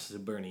just, that's who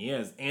Bernie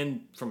is.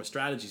 And from a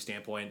strategy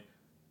standpoint,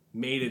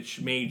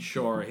 made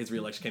sure his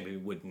reelection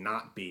campaign would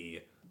not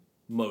be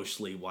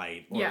mostly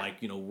white or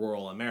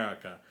rural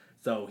America.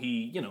 So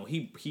he had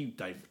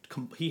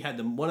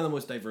one of the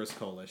most diverse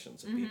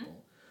coalitions of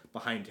people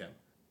behind him.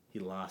 He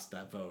lost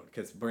that vote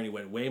because Bernie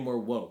went way more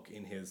woke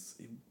in his.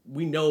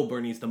 We know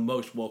Bernie's the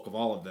most woke of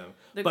all of them.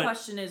 The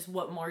question is,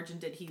 what margin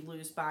did he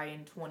lose by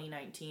in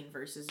 2019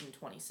 versus in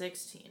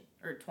 2016,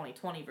 or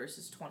 2020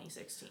 versus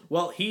 2016?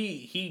 Well,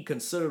 he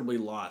considerably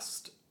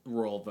lost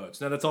rural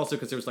votes. Now that's also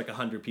because there was like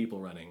 100 people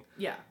running.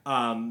 Yeah.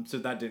 So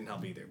that didn't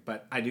help either.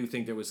 But I do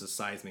think there was a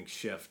seismic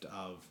shift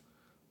of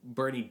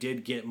Bernie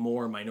did get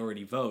more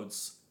minority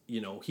votes.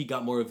 He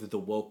got more of the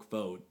woke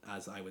vote,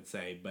 as I would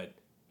say, but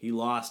he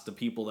lost the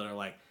people that are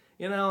like,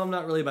 I'm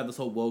not really about this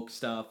whole woke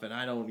stuff, and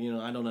I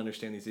don't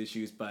understand these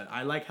issues, but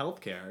I like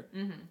healthcare.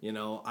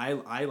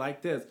 I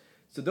like this.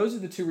 So those are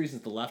the two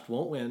reasons the left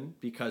won't win,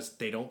 because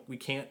we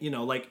can't,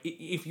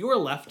 if you're a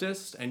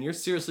leftist and you're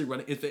seriously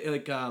running, if it,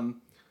 like,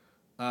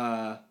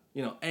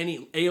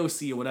 any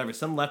AOC or whatever,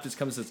 some leftist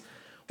comes and says,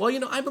 well,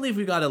 I believe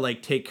we got to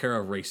take care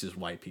of racist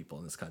white people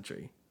in this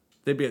country.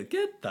 They'd be like,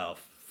 get the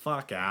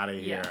fuck out of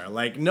here.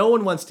 Yeah. No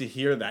one wants to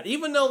hear that.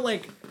 Even though,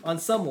 on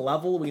some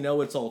level, we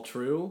know it's all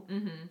true.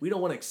 We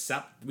don't want to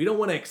accept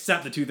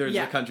that 2/3 of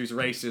the country's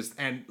racist.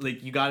 And,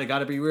 you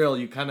gotta be real.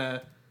 You're going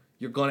to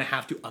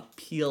have to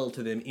appeal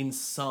to them in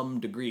some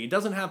degree. It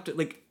doesn't have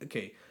to,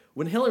 okay,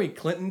 when Hillary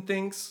Clinton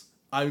thinks,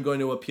 I'm going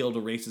to appeal to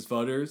racist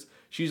voters,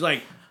 she's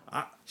like,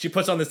 she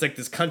puts on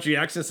this country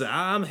accent, says,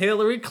 I'm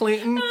Hillary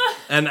Clinton,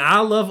 and I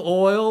love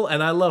oil,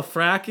 and I love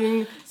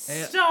fracking.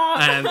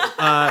 Stop. And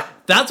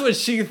that's what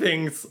she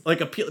thinks,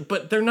 appeal.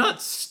 But they're not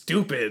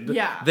stupid.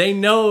 Yeah. They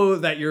know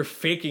that you're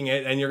faking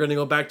it, and you're going to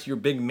go back to your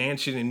big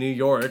mansion in New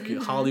York,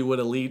 Hollywood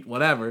elite,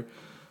 whatever.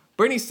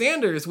 Bernie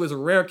Sanders was a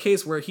rare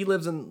case where he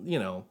lives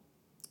in,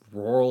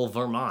 rural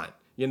Vermont.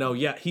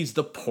 He's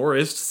the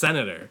poorest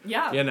senator.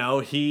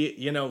 Yeah.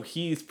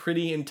 He's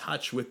pretty in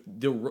touch with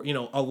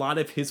a lot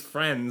of his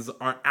friends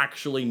are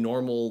actually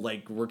normal,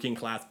 working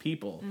class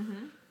people.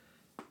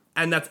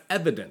 And that's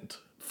evident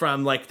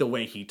from, the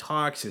way he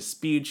talks, his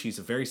speech. He's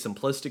a very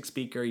simplistic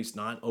speaker. He's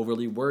not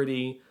overly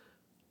wordy.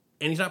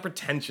 And he's not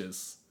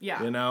pretentious.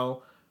 Yeah.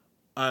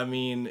 I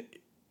mean,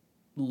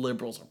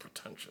 liberals are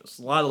pretentious.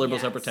 A lot of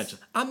liberals are pretentious.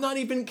 I'm not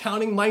even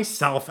counting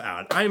myself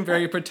out. I'm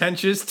very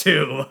pretentious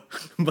too.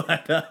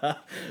 But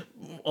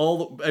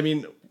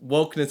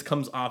wokeness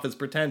comes off as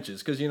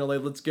pretentious because,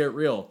 let's get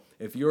real.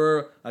 If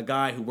you're a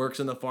guy who works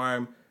on the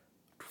farm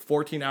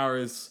 14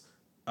 hours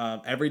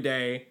every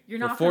day you're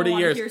for not 40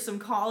 gonna years, hear some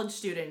college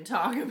student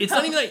talk about. It's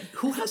not even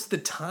who has the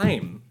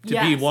time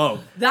to be woke.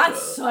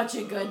 That's such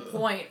a good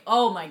point.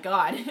 Oh my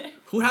god.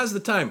 Who has the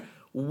time?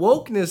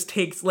 Wokeness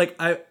takes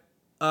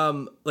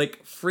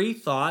free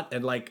thought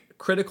and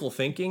critical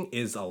thinking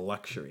is a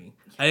luxury.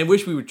 I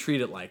wish we would treat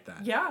it like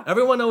that. Yeah.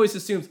 Everyone always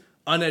assumes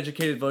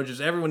uneducated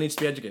voters, everyone needs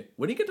to be educated.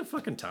 When do you get the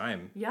fucking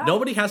time? Yeah.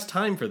 Nobody has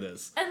time for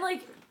this.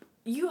 And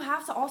you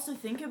have to also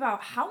think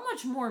about how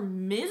much more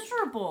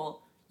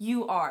miserable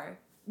you are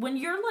when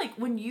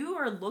you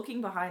are looking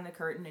behind the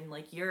curtain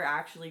and you're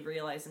actually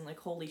realizing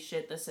holy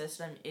shit, the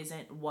system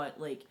isn't what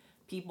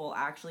people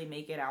actually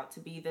make it out to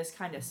be. This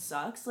kind of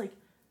sucks.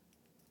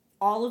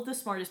 All of the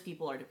smartest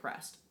people are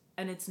depressed,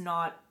 and it's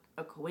not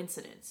a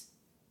coincidence.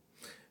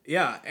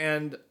 Yeah,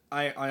 and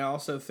I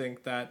also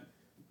think that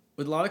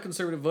with a lot of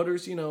conservative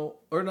voters,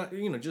 or not,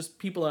 just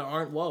people that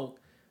aren't woke,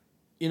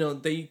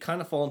 they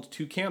kind of fall into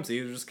two camps. They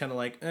either just kind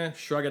of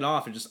shrug it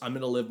off and just, I'm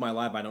going to live my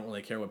life. I don't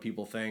really care what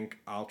people think.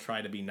 I'll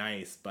try to be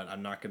nice, but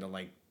I'm not going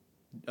to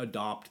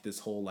adopt this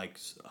whole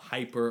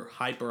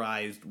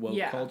hyperized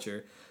woke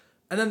culture.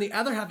 And then the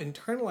other half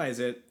internalize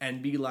it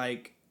and be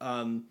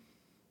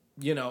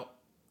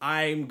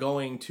I'm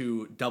going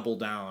to double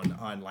down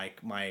on my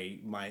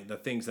the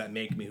things that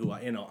make me who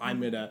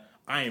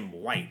I'm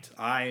white,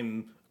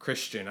 I'm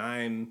Christian,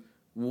 I'm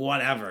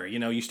whatever.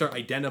 You start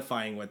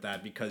identifying with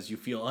that because you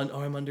feel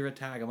I'm under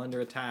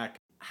attack.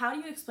 How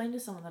do you explain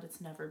to someone that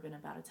it's never been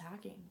about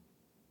attacking?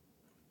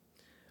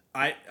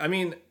 I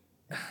mean,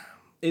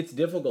 it's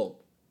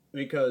difficult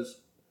because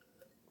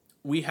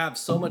we have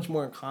so much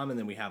more in common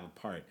than we have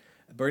apart.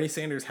 Bernie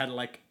Sanders had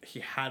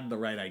the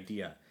right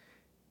idea.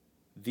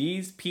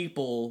 These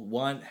people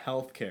want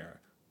healthcare.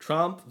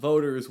 Trump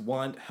voters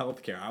want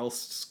healthcare. I'll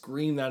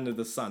scream that into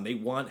the sun. They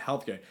want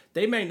healthcare.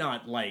 They may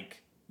not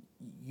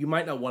you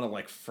might not want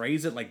to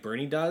phrase it like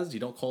Bernie does. You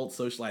don't call it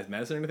socialized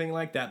medicine or anything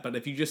like that. But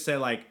if you just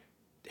say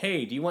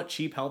hey, do you want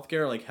cheap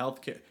healthcare?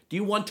 Healthcare. Do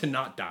you want to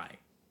not die?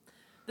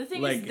 The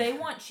thing is, they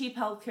want cheap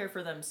healthcare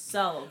for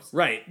themselves.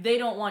 Right. They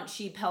don't want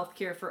cheap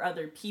healthcare for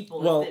other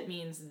people. Well, if it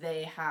means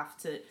they have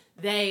to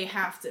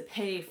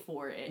pay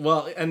for it.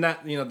 Well, and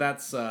that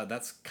that's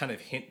kind of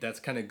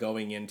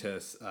going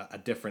into a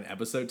different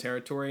episode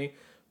territory,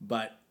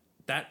 but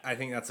I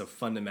think that's a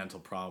fundamental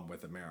problem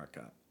with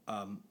America.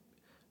 And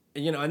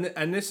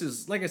this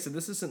is, like I said,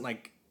 this isn't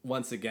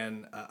once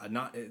again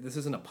this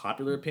isn't a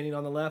popular opinion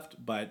on the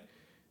left, but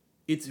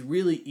it's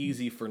really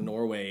easy for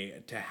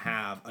Norway to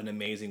have an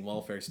amazing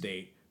welfare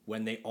state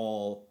when they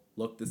all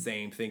look the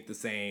same, think the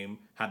same,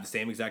 have the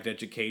same exact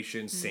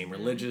education, same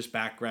religious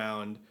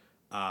background,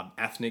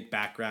 ethnic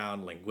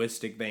background,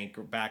 linguistic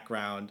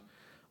background.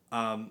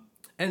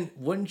 And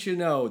wouldn't you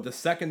know, the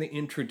second they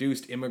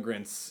introduced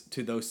immigrants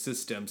to those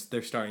systems,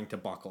 they're starting to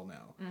buckle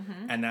now.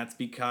 And that's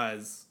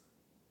because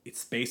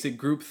it's basic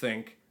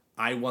groupthink.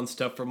 I want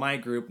stuff for my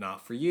group,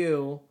 not for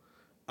you.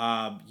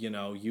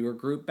 Your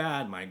group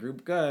bad, my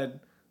group good.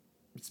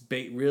 It's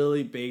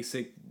really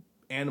basic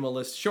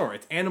animalistic.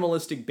 It's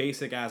animalistic,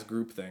 basic ass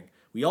groupthink.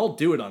 We all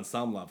do it on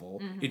some level.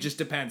 It just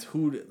depends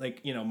who,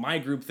 my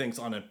group thinks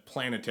on a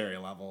planetary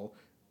level,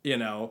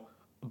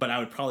 but I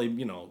would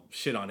probably,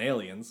 shit on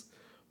aliens.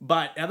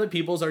 But other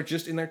people's are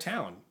just in their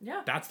town.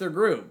 Yeah. That's their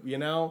group,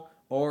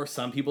 Or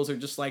some people's are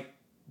just like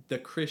the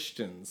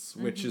Christians,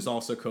 which is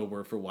also code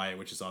word for white,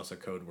 which is also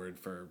code word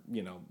for,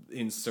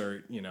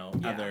 insert,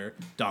 other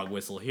dog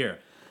whistle here.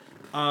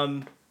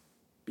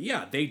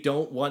 They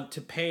don't want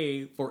to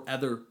pay for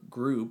other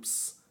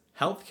groups'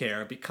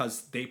 healthcare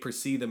because they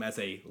perceive them as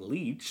a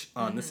leech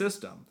on the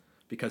system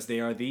because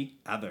they are the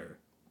other.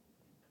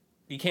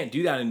 You can't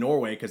do that in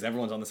Norway because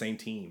everyone's on the same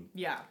team.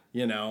 Yeah.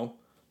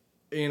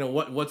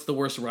 What's the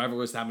worst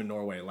rivalries to have in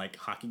Norway? Like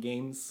hockey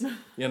games?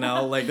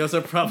 Those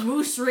are probably...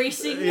 Moose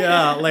racing?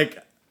 Yeah,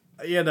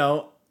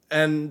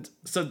 and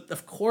so,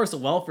 of course, a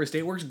welfare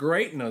state works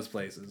great in those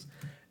places.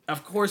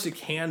 Of course, it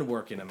can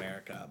work in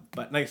America.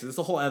 But, like I said, this is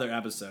a whole other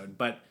episode.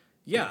 But,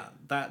 yeah,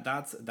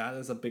 that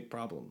is a big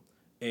problem,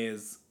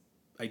 is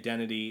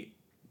identity.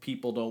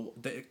 People don't...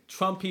 If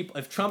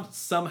Trump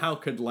somehow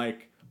could,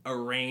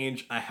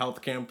 arrange a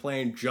health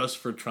campaign just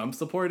for Trump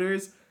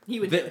supporters... He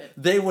would do it.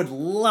 They would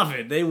love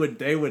it. They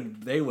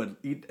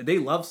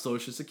love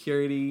Social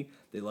Security.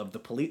 They love the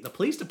police. The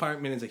police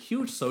department is a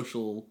huge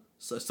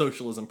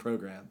socialism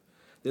program.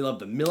 They love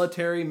the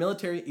military.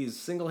 Military is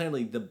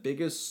single-handedly the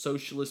biggest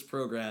socialist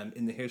program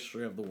in the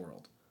history of the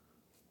world.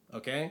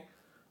 Okay?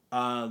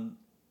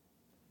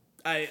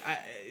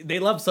 They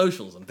love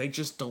socialism. They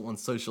just don't want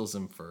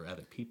socialism for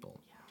other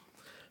people. Yeah.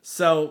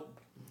 So,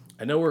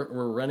 I know we're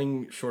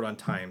running short on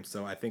time,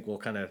 so I think we'll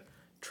kind of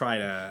try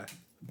to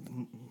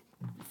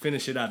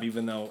finish it up,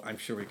 even though I'm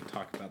sure we could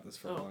talk about this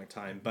for a long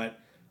time.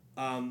 But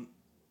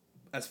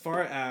as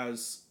far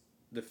as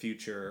the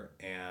future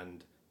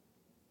and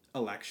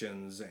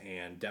elections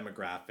and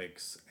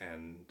demographics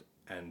and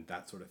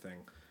that sort of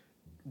thing,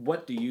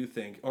 what do you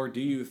think, or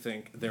do you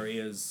think there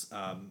is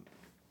a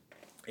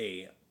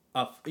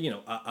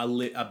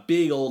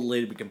big old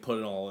lid we can put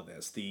on all of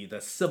this, the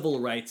civil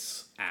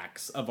rights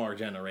acts of our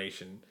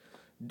generation?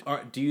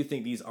 Do you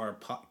think these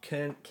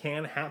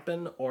can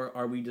happen, or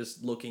are we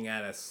just looking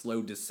at a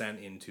slow descent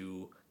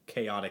into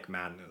chaotic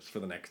madness for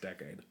the next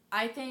decade?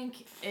 I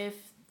think if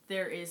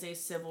there is a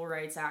civil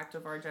rights act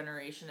of our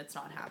generation, it's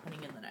not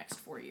happening in the next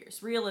 4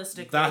 years.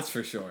 Realistically, that's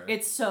for sure.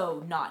 It's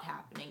so not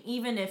happening.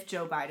 Even if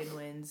Joe Biden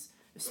wins,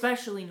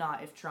 especially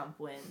not if Trump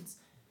wins.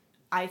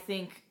 I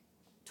think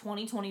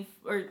 2020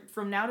 or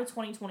from now to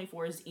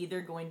 2024 is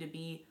either going to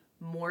be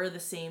more of the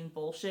same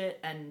bullshit,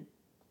 and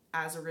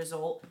as a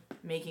result,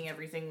 making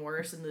everything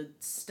worse, and the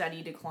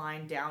steady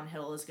decline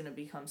downhill is going to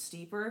become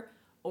steeper,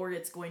 or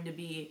it's going to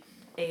be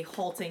a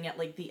halting at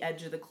the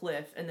edge of the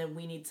cliff, and then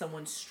we need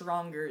someone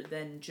stronger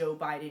than Joe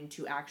Biden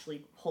to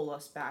actually pull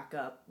us back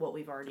up what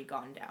we've already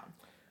gone down.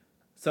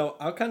 So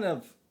I'll kind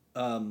of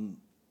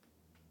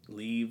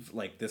leave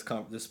this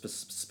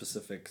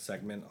specific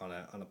segment on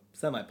a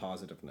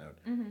semi-positive note.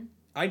 Mm-hmm.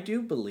 I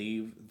do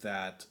believe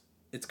that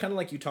it's kind of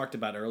like you talked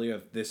about earlier.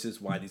 This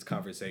is why these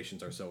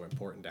conversations are so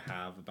important to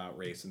have about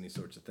race and these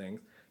sorts of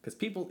things, because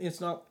people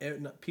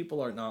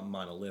are not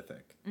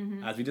monolithic.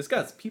 Mm-hmm. As we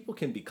discussed, people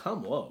can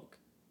become woke.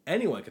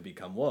 Anyone can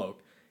become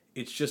woke.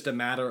 It's just a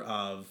matter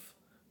of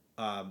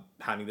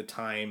having the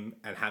time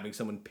and having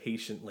someone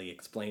patiently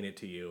explain it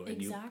to you,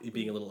 and you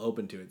being a little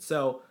open to it.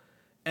 So,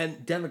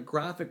 and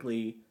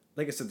demographically,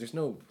 like I said, there's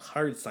no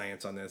hard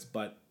science on this,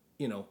 but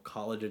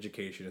college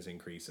education is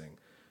increasing.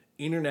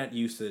 Internet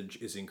usage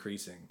is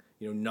increasing.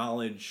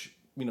 Knowledge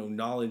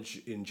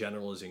in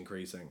general is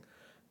increasing.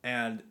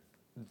 And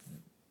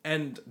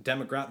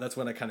that's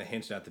what I kind of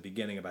hinted at the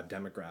beginning about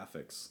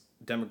demographics.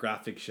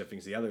 Demographic shifting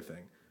is the other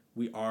thing.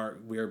 We are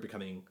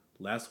becoming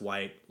less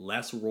white,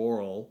 less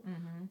rural.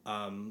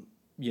 Mm-hmm.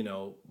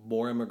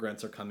 More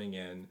immigrants are coming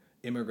in.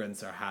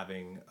 Immigrants are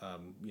having,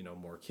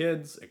 more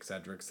kids, et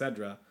cetera, et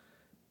cetera.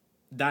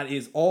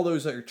 All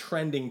those are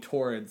trending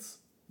towards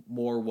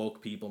more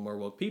woke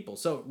people.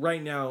 So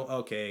right now,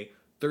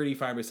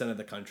 35% of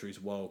the country's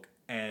woke,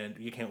 and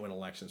you can't win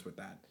elections with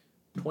that.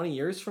 20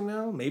 years from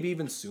now, maybe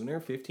even sooner,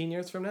 15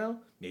 years from now,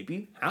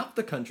 maybe half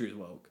the country's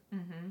woke.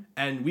 Mm-hmm.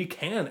 And we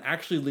can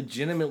actually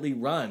legitimately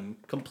run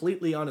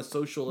completely on a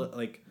socially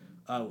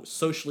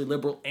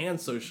liberal and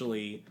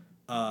socially,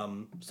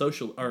 I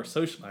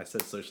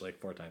said socially like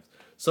 4 times.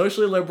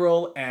 Socially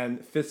liberal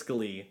and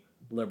fiscally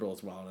liberal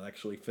as well, and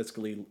actually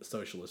fiscally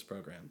socialist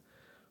program.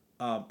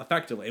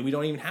 Effectively, and we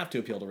don't even have to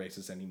appeal to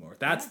racists anymore.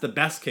 That's the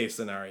best case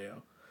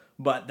scenario.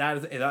 But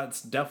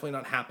that's definitely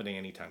not happening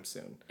anytime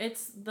soon.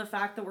 It's the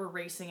fact that we're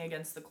racing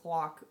against the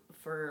clock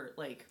for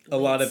like a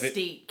lot of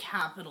state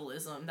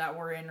capitalism that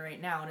we're in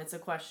right now, and it's a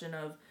question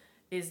of,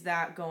 is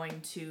that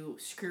going to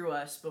screw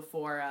us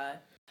before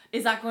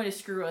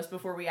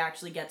we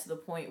actually get to the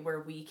point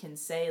where we can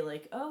say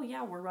like, oh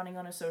yeah, we're running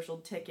on a social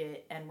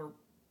ticket and we're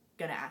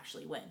gonna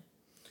actually win?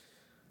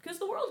 Because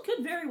the world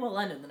could very well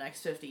end in the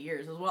next 50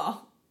 years as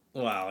well.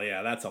 Well,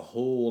 yeah, that's a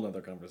whole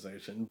other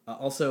conversation.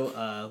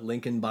 Also,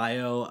 link in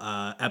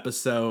bio,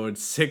 episode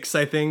 6,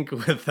 I think,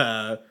 with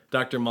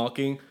Dr.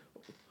 Malky.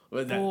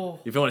 Oh,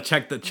 if you want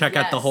to check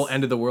out the whole yes.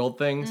 end of the world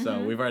thing,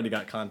 so we've already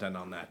got content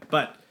on that.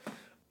 But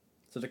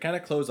so to kind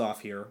of close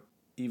off here,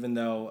 even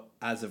though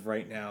as of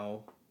right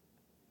now,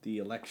 the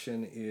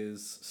election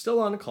is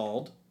still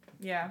uncalled.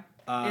 Yeah,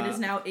 it is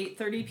now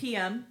 8:30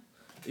 p.m.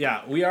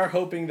 Yeah, we are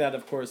hoping that,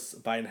 of course,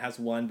 Biden has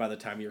won by the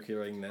time you're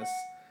hearing this.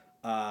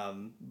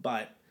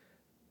 But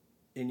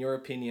in your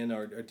opinion,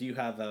 or do you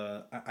have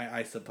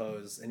I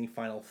suppose, any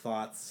final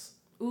thoughts?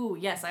 Ooh,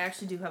 yes, I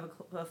actually do have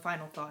a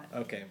final thought.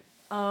 Okay.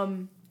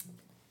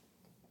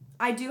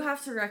 I do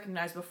have to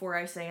recognize before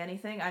I say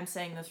anything, I'm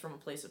saying this from a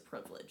place of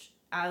privilege.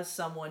 As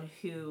someone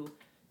who,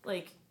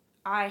 like,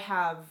 I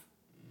have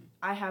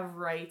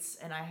rights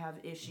and I have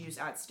issues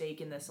at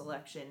stake in this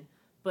election,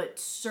 but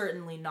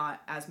certainly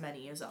not as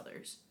many as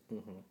others.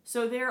 Mm-hmm.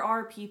 So there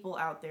are people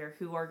out there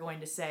who are going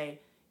to say,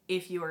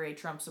 if you are a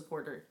Trump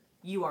supporter,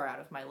 you are out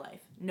of my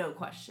life. No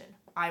question.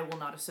 I will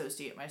not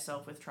associate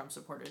myself with Trump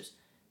supporters.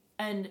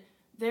 And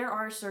there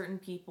are certain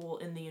people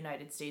in the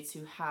United States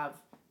who have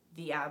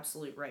the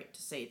absolute right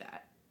to say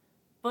that.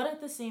 But at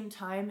the same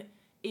time,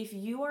 if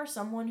you are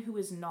someone who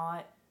is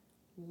not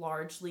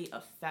largely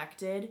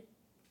affected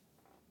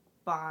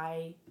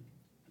by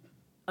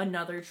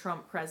another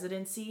Trump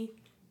presidency,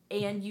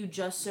 and you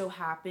just so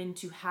happen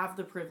to have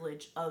the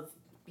privilege of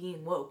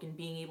being woke and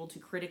being able to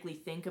critically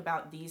think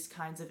about these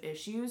kinds of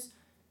issues,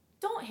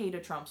 don't hate a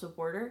Trump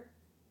supporter.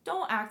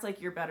 Don't act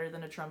like you're better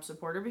than a Trump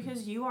supporter,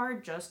 because you are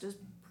just as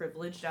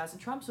privileged as a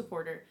Trump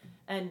supporter.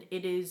 And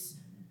it is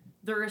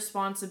the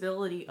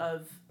responsibility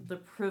of the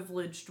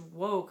privileged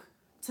woke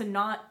to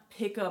not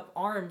pick up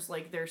arms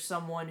like there's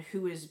someone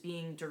who is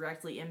being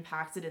directly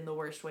impacted in the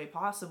worst way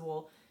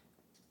possible.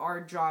 Our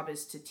job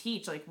is to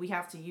teach. Like, we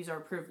have to use our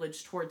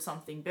privilege towards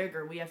something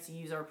bigger. We have to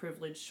use our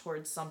privilege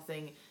towards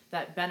something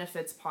that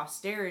benefits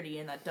posterity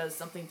and that does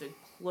something to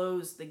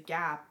close the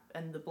gap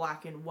and the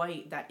black and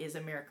white that is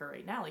America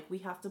right now. Like, we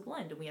have to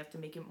blend and we have to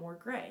make it more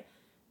gray.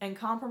 And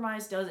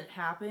compromise doesn't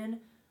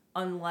happen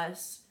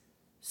unless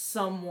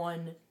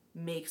someone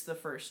makes the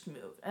first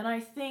move. And I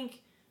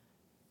think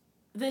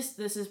this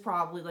is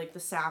probably like the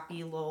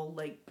sappy little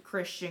like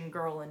Christian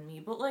girl in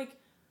me, but like,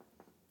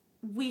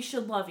 we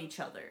should love each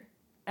other.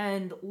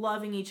 And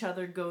loving each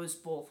other goes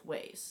both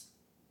ways.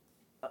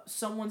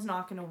 Someone's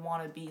not going to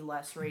want to be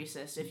less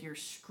racist if you're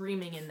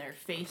screaming in their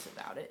face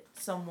about it.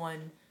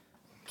 Someone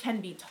can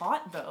be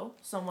taught, though.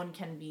 Someone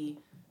can be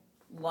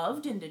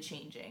loved into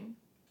changing.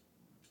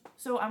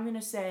 So I'm going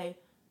to say,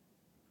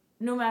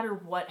 no matter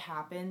what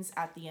happens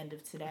at the end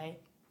of today,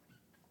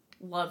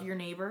 love your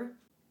neighbor,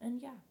 and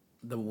yeah.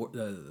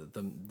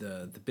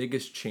 The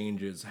biggest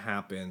changes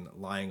happen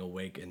lying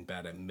awake in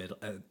bed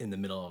in the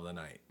middle of the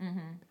night. Mm-hmm.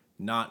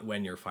 Not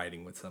when you're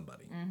fighting with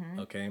somebody,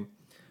 okay?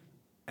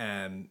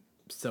 And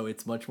so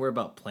it's much more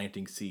about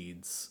planting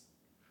seeds,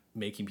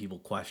 making people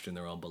question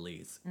their own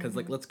beliefs. Because,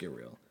 like, let's get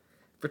real.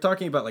 If we're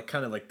talking about, like,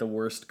 kind of like the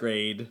worst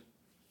grade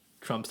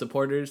Trump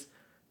supporters,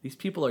 these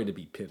people are to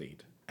be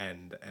pitied.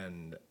 And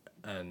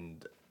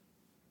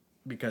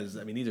because,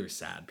 I mean, these are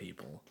sad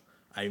people.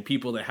 I mean,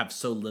 people that have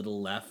so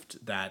little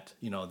left that,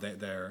 you know,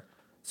 they're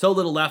so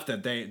little left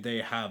that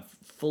they have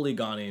fully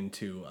gone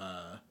into,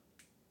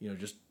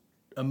 just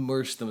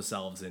immerse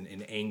themselves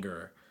in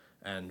anger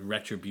and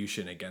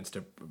retribution against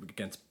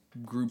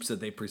groups that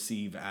they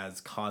perceive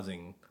as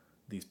causing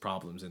these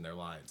problems in their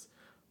lives.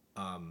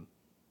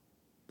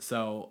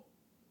 So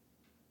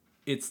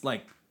it's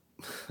like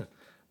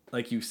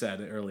like you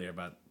said earlier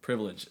about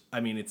privilege. I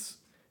mean, it's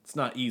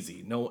not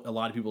easy. No, a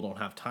lot of people don't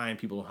have time.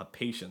 People don't have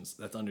patience.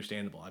 That's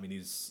understandable. I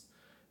mean,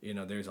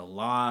 there's a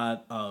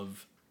lot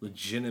of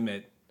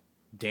legitimate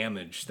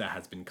damage that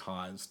has been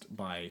caused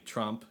by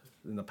Trump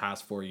in the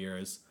past 4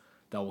 years,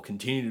 that will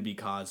continue to be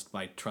caused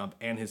by Trump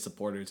and his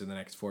supporters in the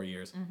next 4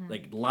 years. Mm-hmm.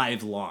 Like,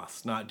 lives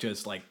lost, not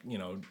just like,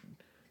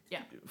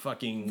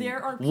 fucking...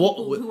 There are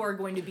people who are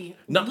going to be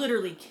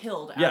literally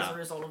killed as a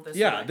result of this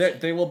election.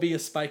 There will be a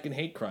spike in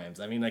hate crimes.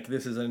 I mean, like,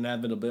 this is an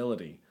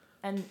inevitability.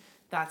 And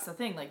that's the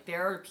thing. Like,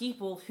 there are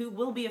people who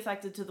will be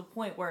affected to the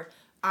point where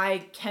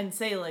I can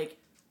say, like,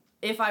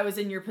 if I was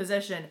in your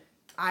position,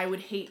 I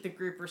would hate the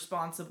group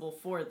responsible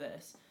for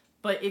this.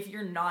 But if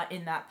you're not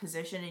in that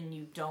position and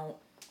you don't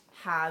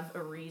have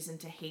a reason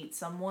to hate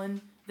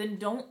someone, then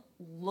don't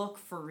look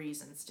for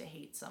reasons to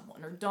hate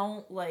someone, or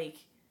don't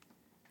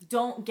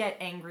get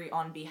angry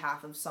on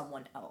behalf of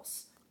someone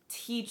else.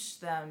 Teach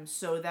them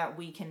so that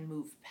we can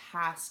move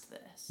past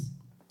this.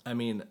 I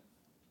mean,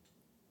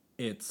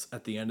 it's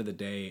at the end of the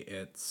day,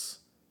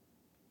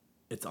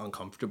 it's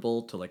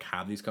uncomfortable to like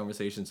have these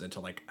conversations and to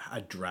like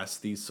address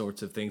these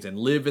sorts of things and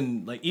live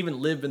in like even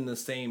live in the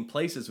same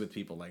places with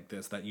people like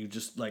this that you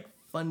just like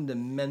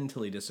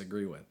fundamentally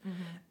disagree with.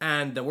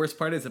 And the worst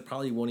part is it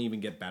probably won't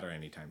even get better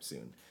anytime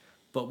soon.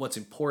 But what's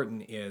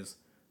important is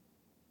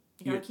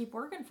you gotta keep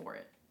working for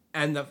it.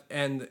 And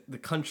the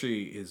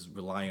country is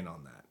relying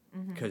on that.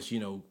 Because, you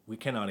know, we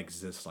cannot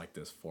exist like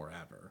this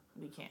forever.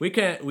 We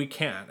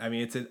can't. I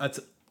mean, it's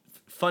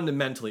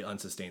fundamentally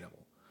unsustainable.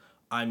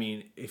 I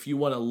mean, if you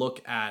want to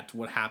look at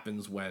what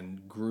happens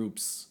when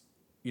groups,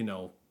 you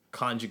know,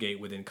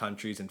 conjugate within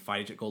countries and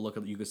fight, go look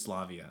at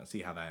Yugoslavia and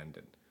see how that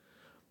ended.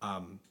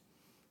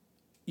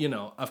 You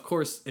know, of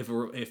course,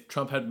 if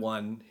Trump had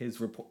won, his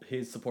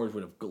supporters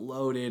would have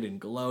gloated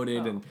and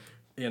and,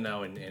 you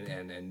know,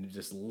 and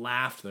just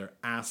laughed their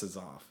asses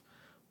off.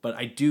 But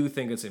I do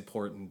think it's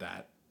important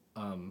that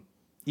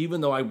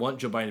even though I want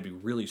Joe Biden to be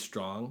really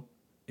strong,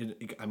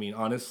 I mean,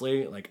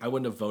 honestly, like I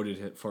wouldn't have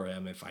voted for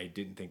him if I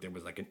didn't think there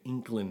was like an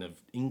inkling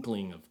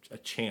of a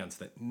chance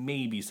that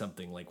maybe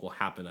something like will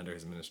happen under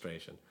his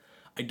administration.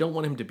 I don't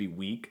want him to be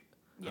weak.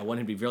 I want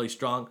him to be really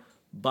strong.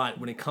 But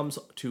when it comes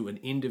to an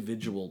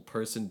individual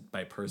person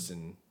by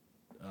person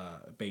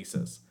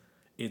basis,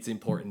 it's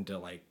important to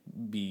like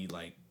be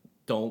like,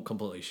 don't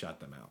completely shut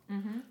them out.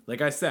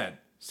 Like I said,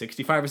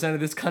 65% of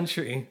this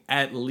country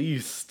at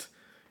least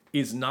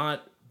is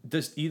not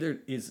just either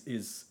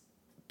is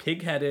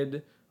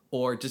pig-headed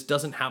or just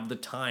doesn't have the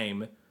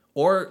time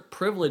or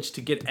privilege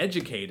to get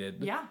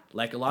educated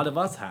like a lot of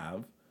us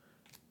have.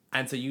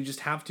 And so you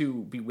just have to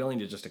be willing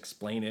to just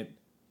explain it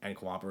and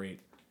cooperate,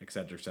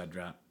 etc.,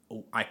 etc.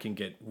 Oh, I can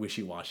get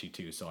wishy-washy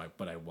too,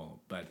 but I won't.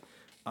 But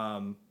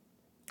I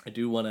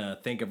do want to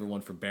thank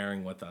everyone for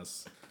bearing with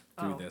us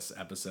through this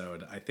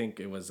episode. I think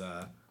it was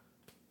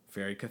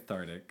very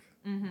cathartic.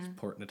 It's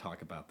important to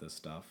talk about this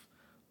stuff.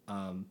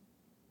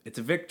 It's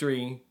a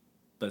victory,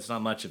 but it's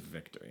not much of a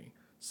victory.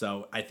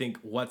 So I think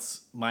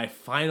what's my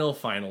final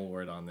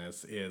word on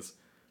this is,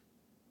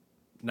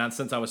 not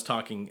since I was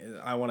talking,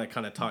 I want to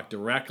kind of talk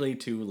directly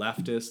to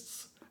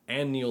leftists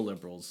and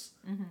neoliberals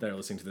that are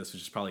listening to this,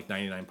 which is probably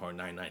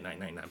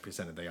 99.99999%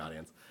 of the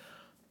audience.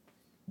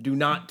 Do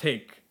not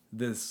take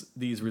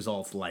these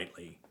results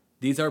lightly.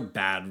 These are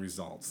bad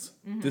results.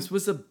 This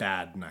was a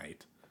bad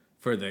night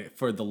for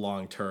the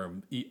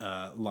long-term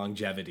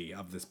longevity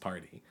of this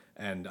party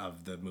and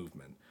of the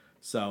movement.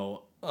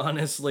 So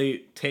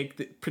honestly,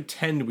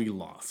 pretend we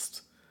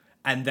lost,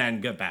 and then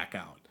get back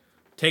out.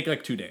 Take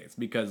like 2 days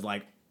because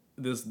like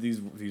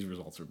these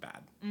results are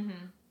bad.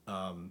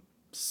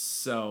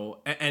 So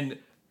and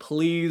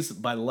please,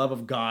 by the love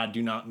of God,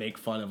 do not make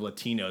fun of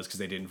Latinos because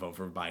they didn't vote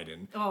for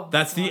Biden.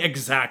 That's the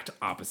exact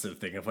opposite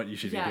thing of what you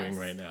should be doing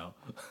right now.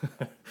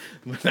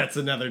 But that's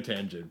another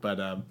tangent.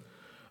 But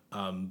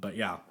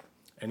yeah.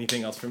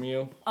 Anything else from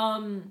you?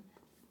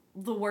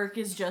 The work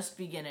is just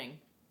beginning.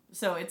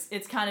 So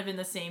it's kind of in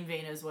the same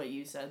vein as what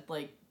you said.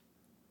 Like,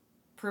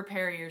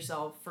 prepare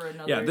yourself for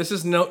another. Yeah, this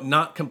is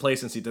not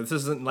complacency. This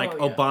isn't like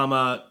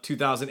Obama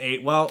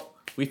 2008. Well,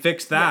 we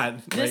fixed that.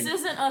 Yeah. This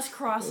isn't us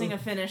crossing a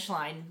finish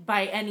line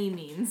by any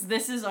means.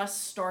 This is us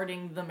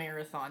starting the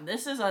marathon.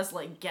 This is us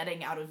like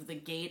getting out of the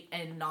gate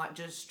and not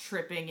just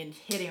tripping and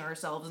hitting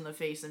ourselves in the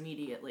face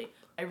immediately.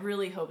 I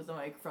really hope the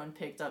microphone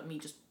picked up me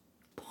just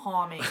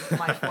palming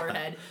my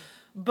forehead.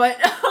 But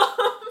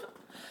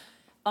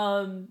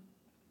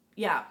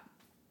yeah,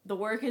 the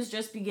work is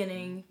just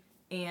beginning,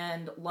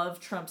 and love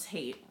trumps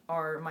hate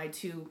are my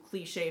two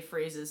cliche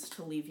phrases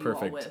to leave you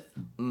all with.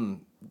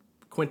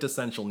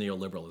 Quintessential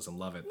neoliberalism.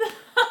 Love it.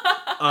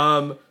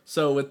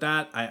 So with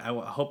that, I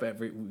hope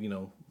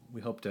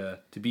we hope to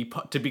be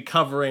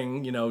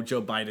covering,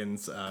 Joe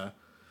Biden's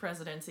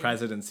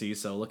presidency.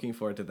 So looking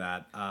forward to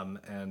that.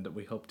 And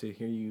we hope to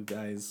hear you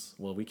guys.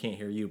 Well, we can't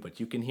hear you, but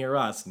you can hear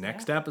us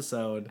next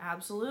episode.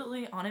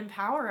 Absolutely. On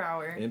Empower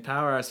Hour.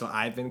 Empower Hour. So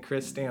I've been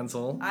Chris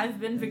Stansel. I've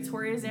been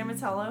Victoria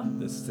Zamatello.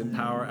 This is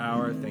Empower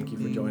Hour. Thank you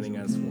for joining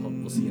us.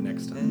 We'll see you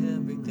next time.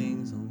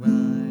 Everything's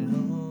alright,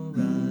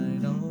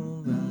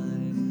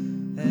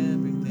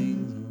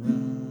 everything's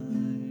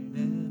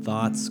alright.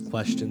 Thoughts,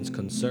 questions,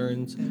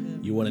 concerns.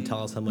 You want to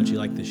tell us how much you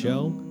like the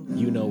show?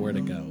 You know where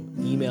to go.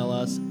 Email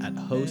us at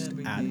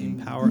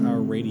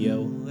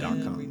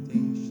host@empowerhourradio.com.